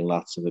are getting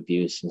lots of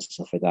abuse and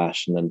stuff like that,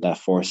 and then that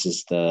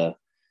forces the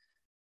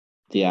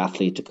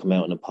athlete to come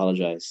out and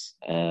apologize.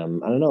 I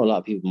don't know, a lot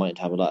of people might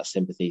have a lot of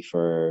sympathy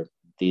for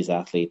these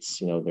athletes,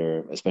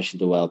 they're especially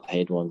the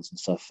well-paid ones and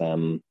stuff.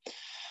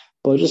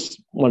 But I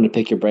just wanted to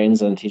pick your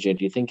brains on, TJ.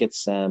 Do you think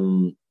it's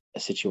a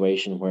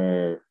situation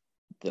where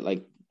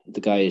the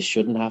guys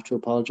shouldn't have to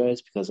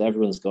apologize because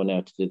everyone's going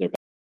out to do their best?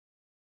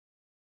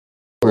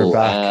 We're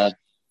back.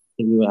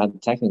 We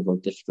had technical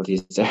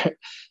difficulties there.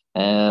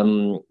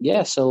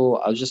 Yeah, so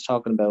I was just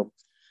talking about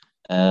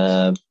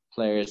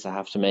players that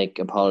have to make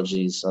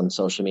apologies on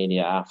social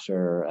media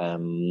after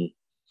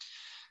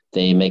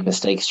they make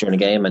mistakes during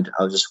the game. And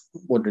I was just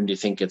wondering, do you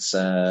think it's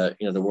the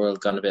world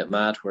gone a bit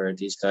mad where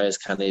these guys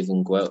can't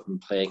even go out and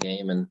play a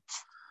game and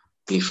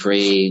be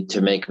free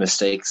to make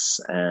mistakes?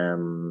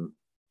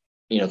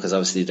 Because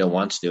obviously they don't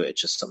want to do it.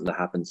 It's just something that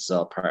happens. It's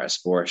all part of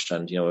sport,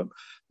 and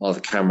all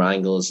the camera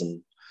angles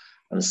and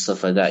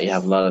stuff like that. You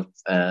have a lot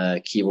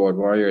of keyboard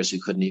warriors who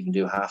couldn't even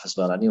do half as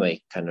well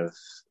anyway, kind of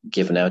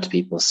given out to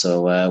people.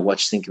 So what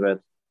do you think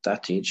about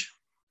that, Teach?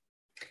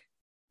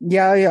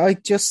 Yeah, I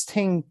just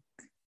think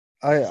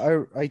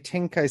I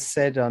think I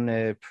said on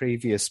a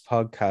previous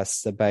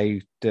podcast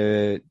about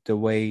the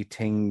way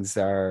things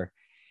are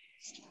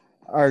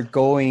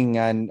going,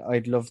 and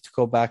I'd love to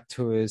go back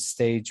to a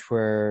stage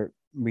where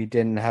we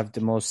didn't have the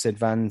most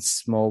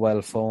advanced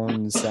mobile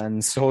phones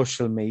and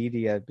social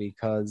media,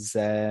 because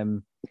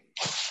it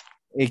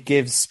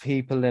gives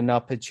people an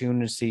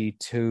opportunity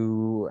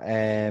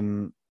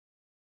to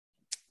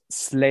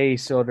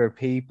slate other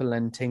people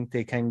and think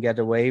they can get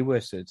away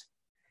with it.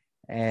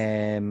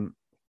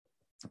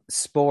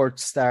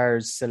 Sports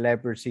stars,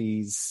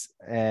 celebrities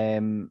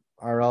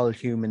are all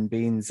human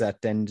beings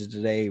at the end of the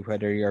day,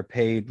 whether you're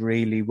paid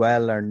really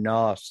well or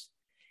not.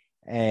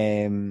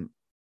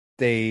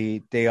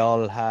 They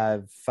all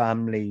have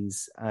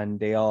families, and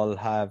they all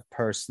have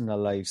personal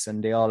lives,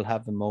 and they all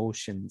have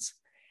emotions.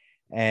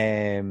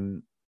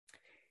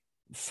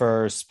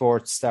 For a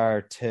sports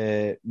star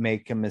to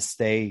make a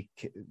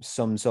mistake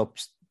sums up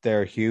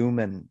their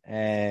human.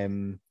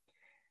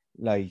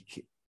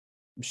 Like,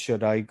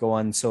 should I go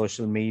on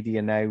social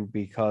media now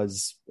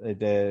because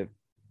the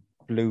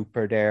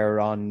blooper there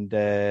on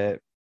the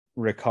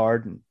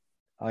recording?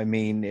 I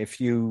mean, if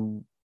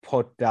you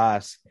put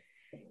that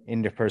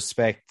in the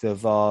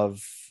perspective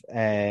of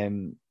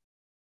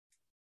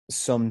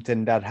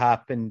something that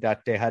happened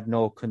that they had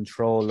no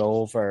control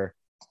over,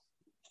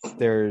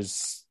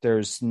 there's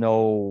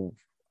no,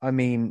 I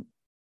mean,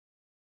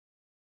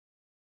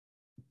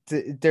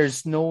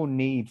 there's no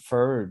need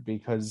for it,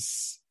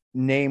 because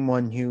name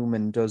one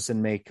human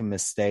doesn't make a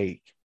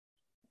mistake.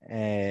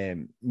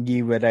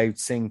 Ye without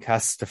sin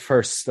cast the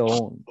first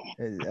stone,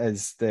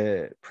 as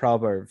the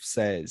proverb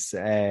says.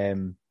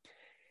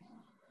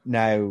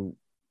 Now,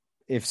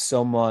 if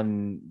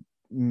someone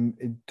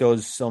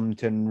does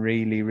something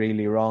really,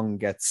 really wrong,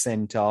 gets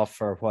sent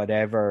off or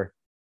whatever,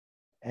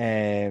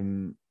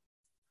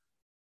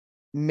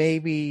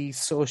 maybe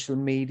social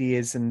media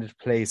isn't the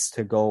place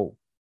to go.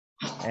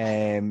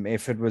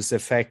 If it was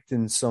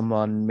affecting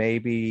someone,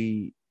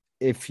 maybe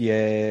if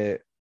you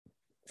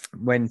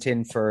went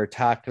in for a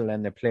tackle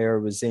and a player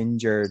was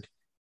injured,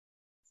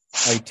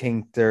 I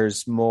think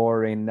there's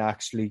more in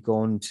actually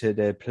going to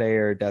the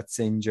player that's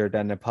injured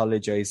and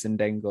apologizing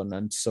than going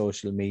on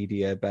social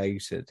media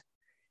about it.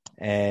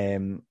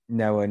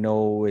 Now, I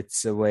know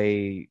it's a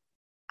way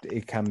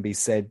it can be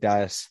said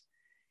that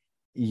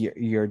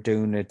you're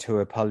doing it to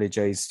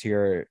apologize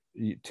to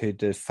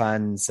the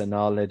fans and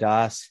all of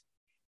that.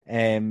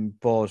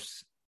 But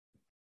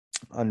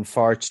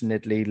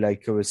unfortunately,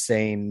 like I was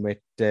saying, with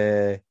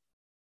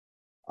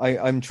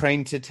I'm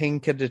trying to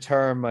think of the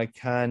term. I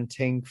can't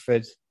think of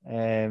it.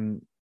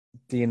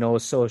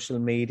 Social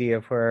media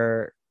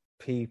where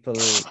people,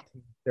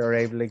 they're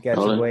able to get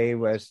away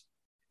with.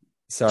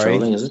 Sorry,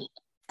 trolling, is it?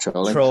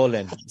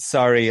 Trolling.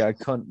 Sorry, I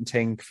couldn't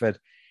think of it.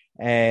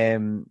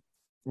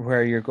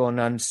 Where you're going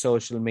on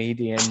social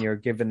media and you're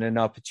given an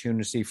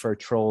opportunity for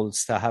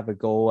trolls to have a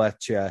go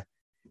at you,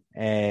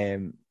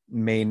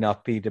 may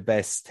not be the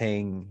best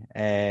thing.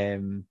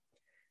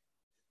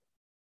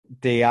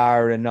 They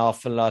are an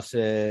awful lot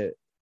of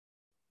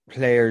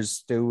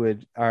players do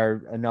it,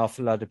 or an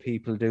awful lot of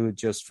people do it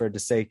just for the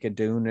sake of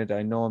doing it.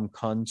 I know I'm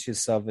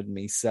conscious of it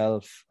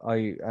myself.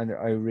 I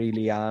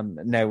really am.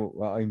 Now,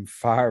 I'm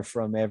far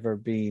from ever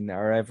being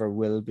or ever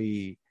will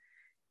be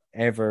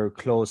ever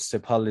close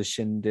to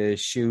polishing the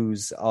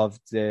shoes of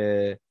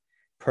the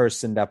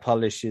person that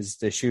polishes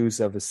the shoes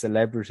of a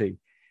celebrity.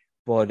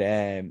 But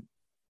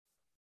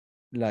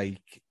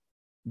like,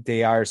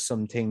 there are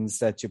some things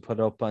that you put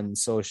up on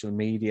social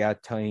media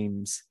at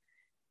times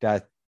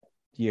that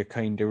you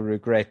kind of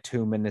regret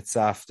 2 minutes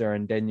after,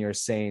 and then you're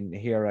saying,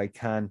 here, I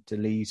can't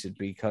delete it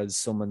because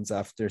someone's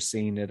after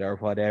seeing it or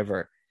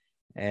whatever.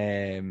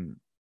 And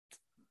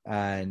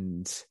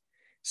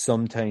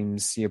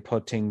sometimes you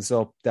put things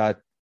up that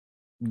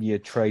you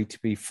try to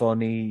be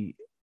funny,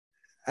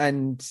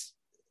 and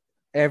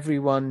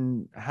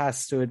everyone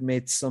has to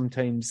admit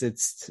sometimes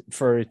it's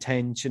for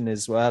attention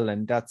as well,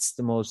 and that's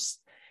the most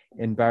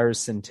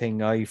embarrassing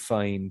thing I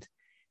find.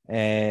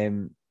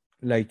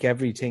 Like,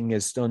 everything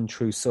is done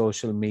through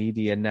social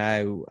media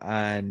now,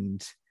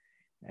 and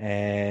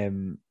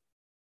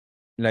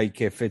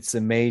like, if it's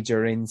a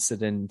major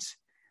incident,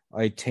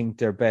 I think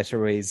there are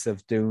better ways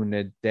of doing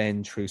it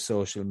than through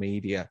social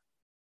media,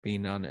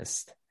 being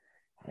honest.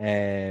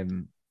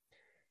 If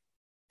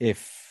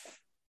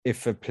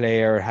a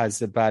player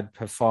has a bad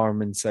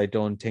performance, I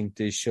don't think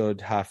they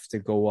should have to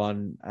go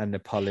on and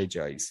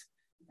apologize.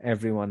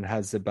 Everyone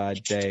has a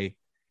bad day.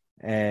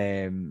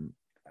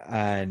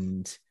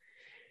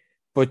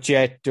 But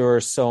yet there are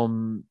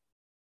some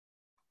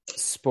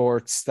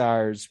sports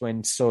stars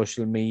went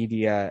social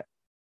media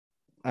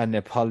and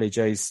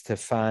apologized to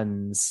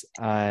fans,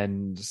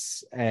 and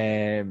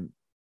there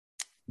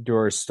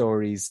were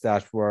stories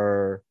that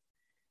were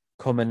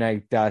coming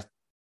out that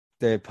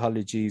the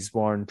apologies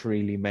weren't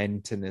really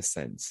meant in a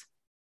sense,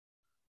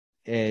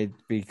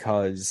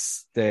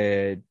 because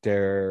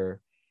their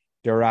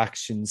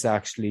actions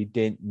actually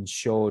didn't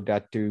show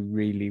that they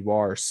really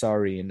were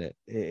sorry in it,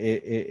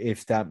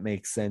 if that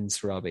makes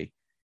sense, Robbie.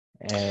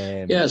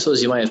 Yeah, I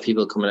suppose you might have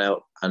people coming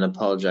out and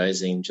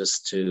apologizing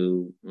just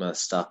to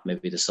stop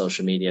maybe the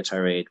social media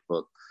tirade,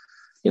 but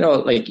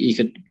like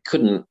you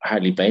couldn't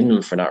hardly blame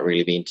them for not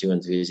really being too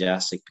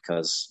enthusiastic,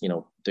 because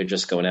they're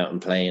just going out and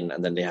playing,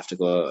 and then they have to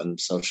go out on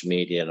social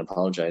media and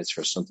apologize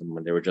for something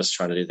when they were just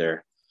trying to do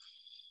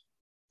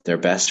their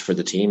best for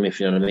the team, if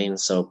you know what I mean.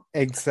 So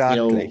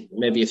exactly,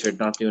 maybe if they're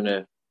not doing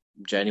a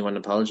genuine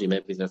apology,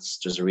 maybe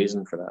there's a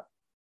reason for that.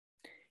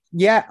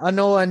 Yeah, I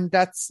know, and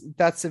that's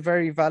a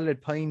very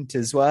valid point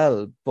as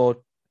well. But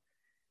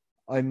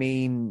I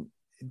mean,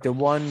 the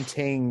one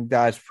thing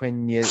that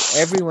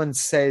everyone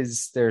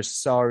says they're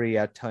sorry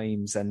at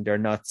times and they're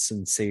not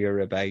sincere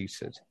about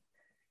it.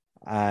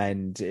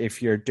 And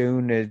if you're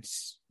doing it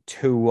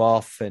too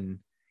often,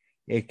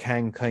 it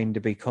can kind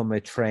of become a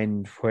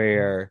trend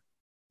where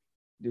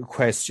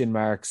question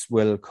marks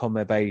will come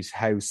about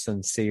how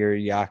sincere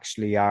you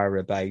actually are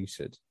about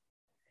it.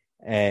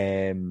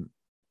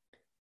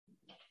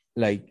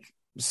 Like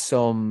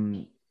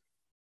some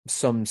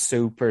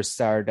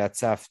superstar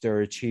that's after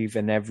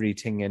achieving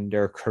everything in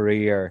their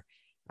career,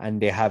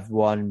 and they have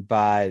one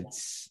bad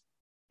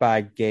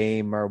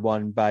game or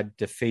one bad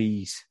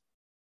defeat,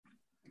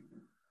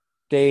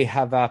 they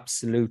have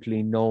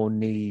absolutely no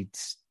need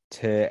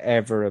to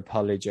ever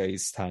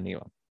apologize to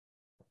anyone.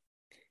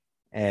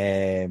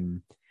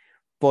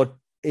 But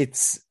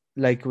it's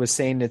like I was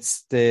saying,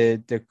 it's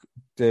the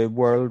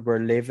world we're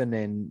living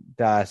in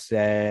that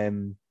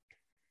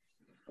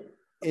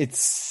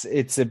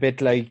it's a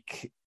bit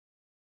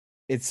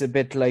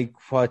like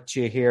what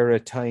you hear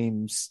at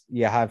times.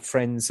 You have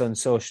friends on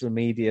social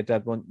media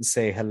that won't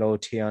say hello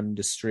to you on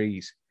the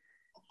street.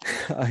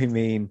 I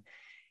mean,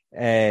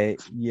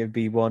 you'd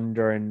be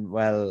wondering,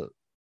 well,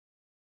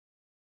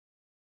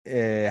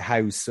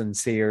 how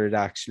sincere it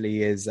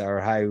actually is, or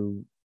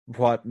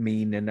what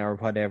meaning or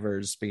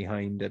whatever's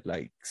behind it.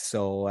 Like,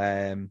 so,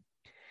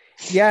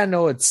 yeah,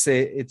 no, it's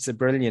a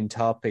brilliant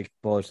topic,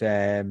 but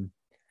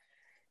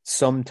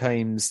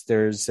sometimes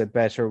there's a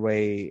better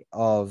way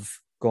of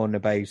going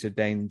about it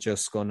than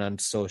just going on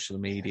social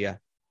media,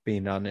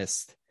 being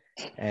honest.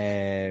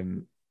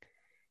 Maybe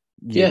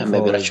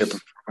let your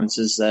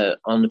performances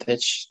on the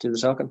pitch do the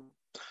talking.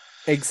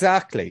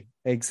 Exactly.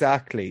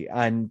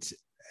 And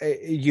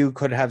you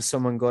could have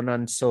someone going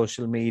on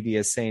social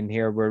media saying,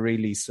 here, we're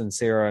really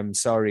sincere, I'm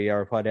sorry,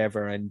 or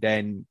whatever, and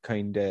then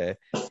kind of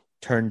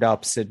turn the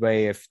opposite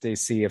way if they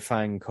see a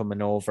fan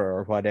coming over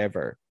or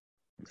whatever.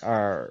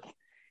 Or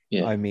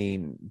I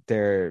mean,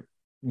 I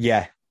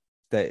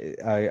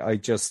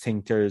just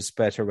think there's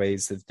better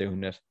ways of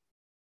doing it.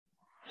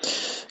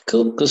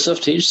 Cool, good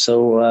stuff, Tej.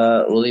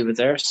 So we'll leave it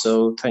there.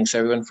 So thanks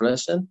everyone for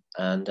listening,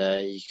 and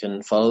you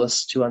can follow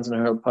us, Two Hands on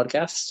a Hurl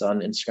podcast, on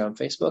Instagram,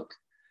 Facebook,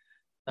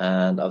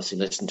 and obviously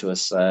listen to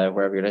us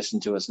wherever you're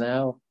listening to us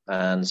now,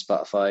 and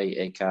Spotify,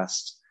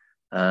 Acast,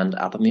 and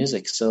Apple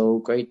Music. So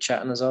great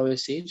chatting as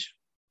always, Tej.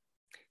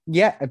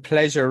 Yeah, a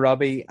pleasure,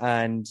 Robbie,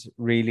 and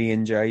really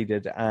enjoyed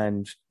it.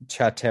 And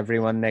chat to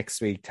everyone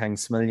next week.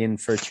 Thanks a million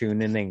for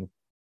tuning in.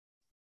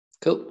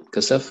 Cool,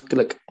 good stuff. Good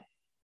luck.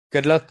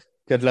 Good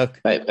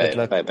luck. Bye. Good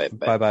luck.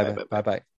 Bye.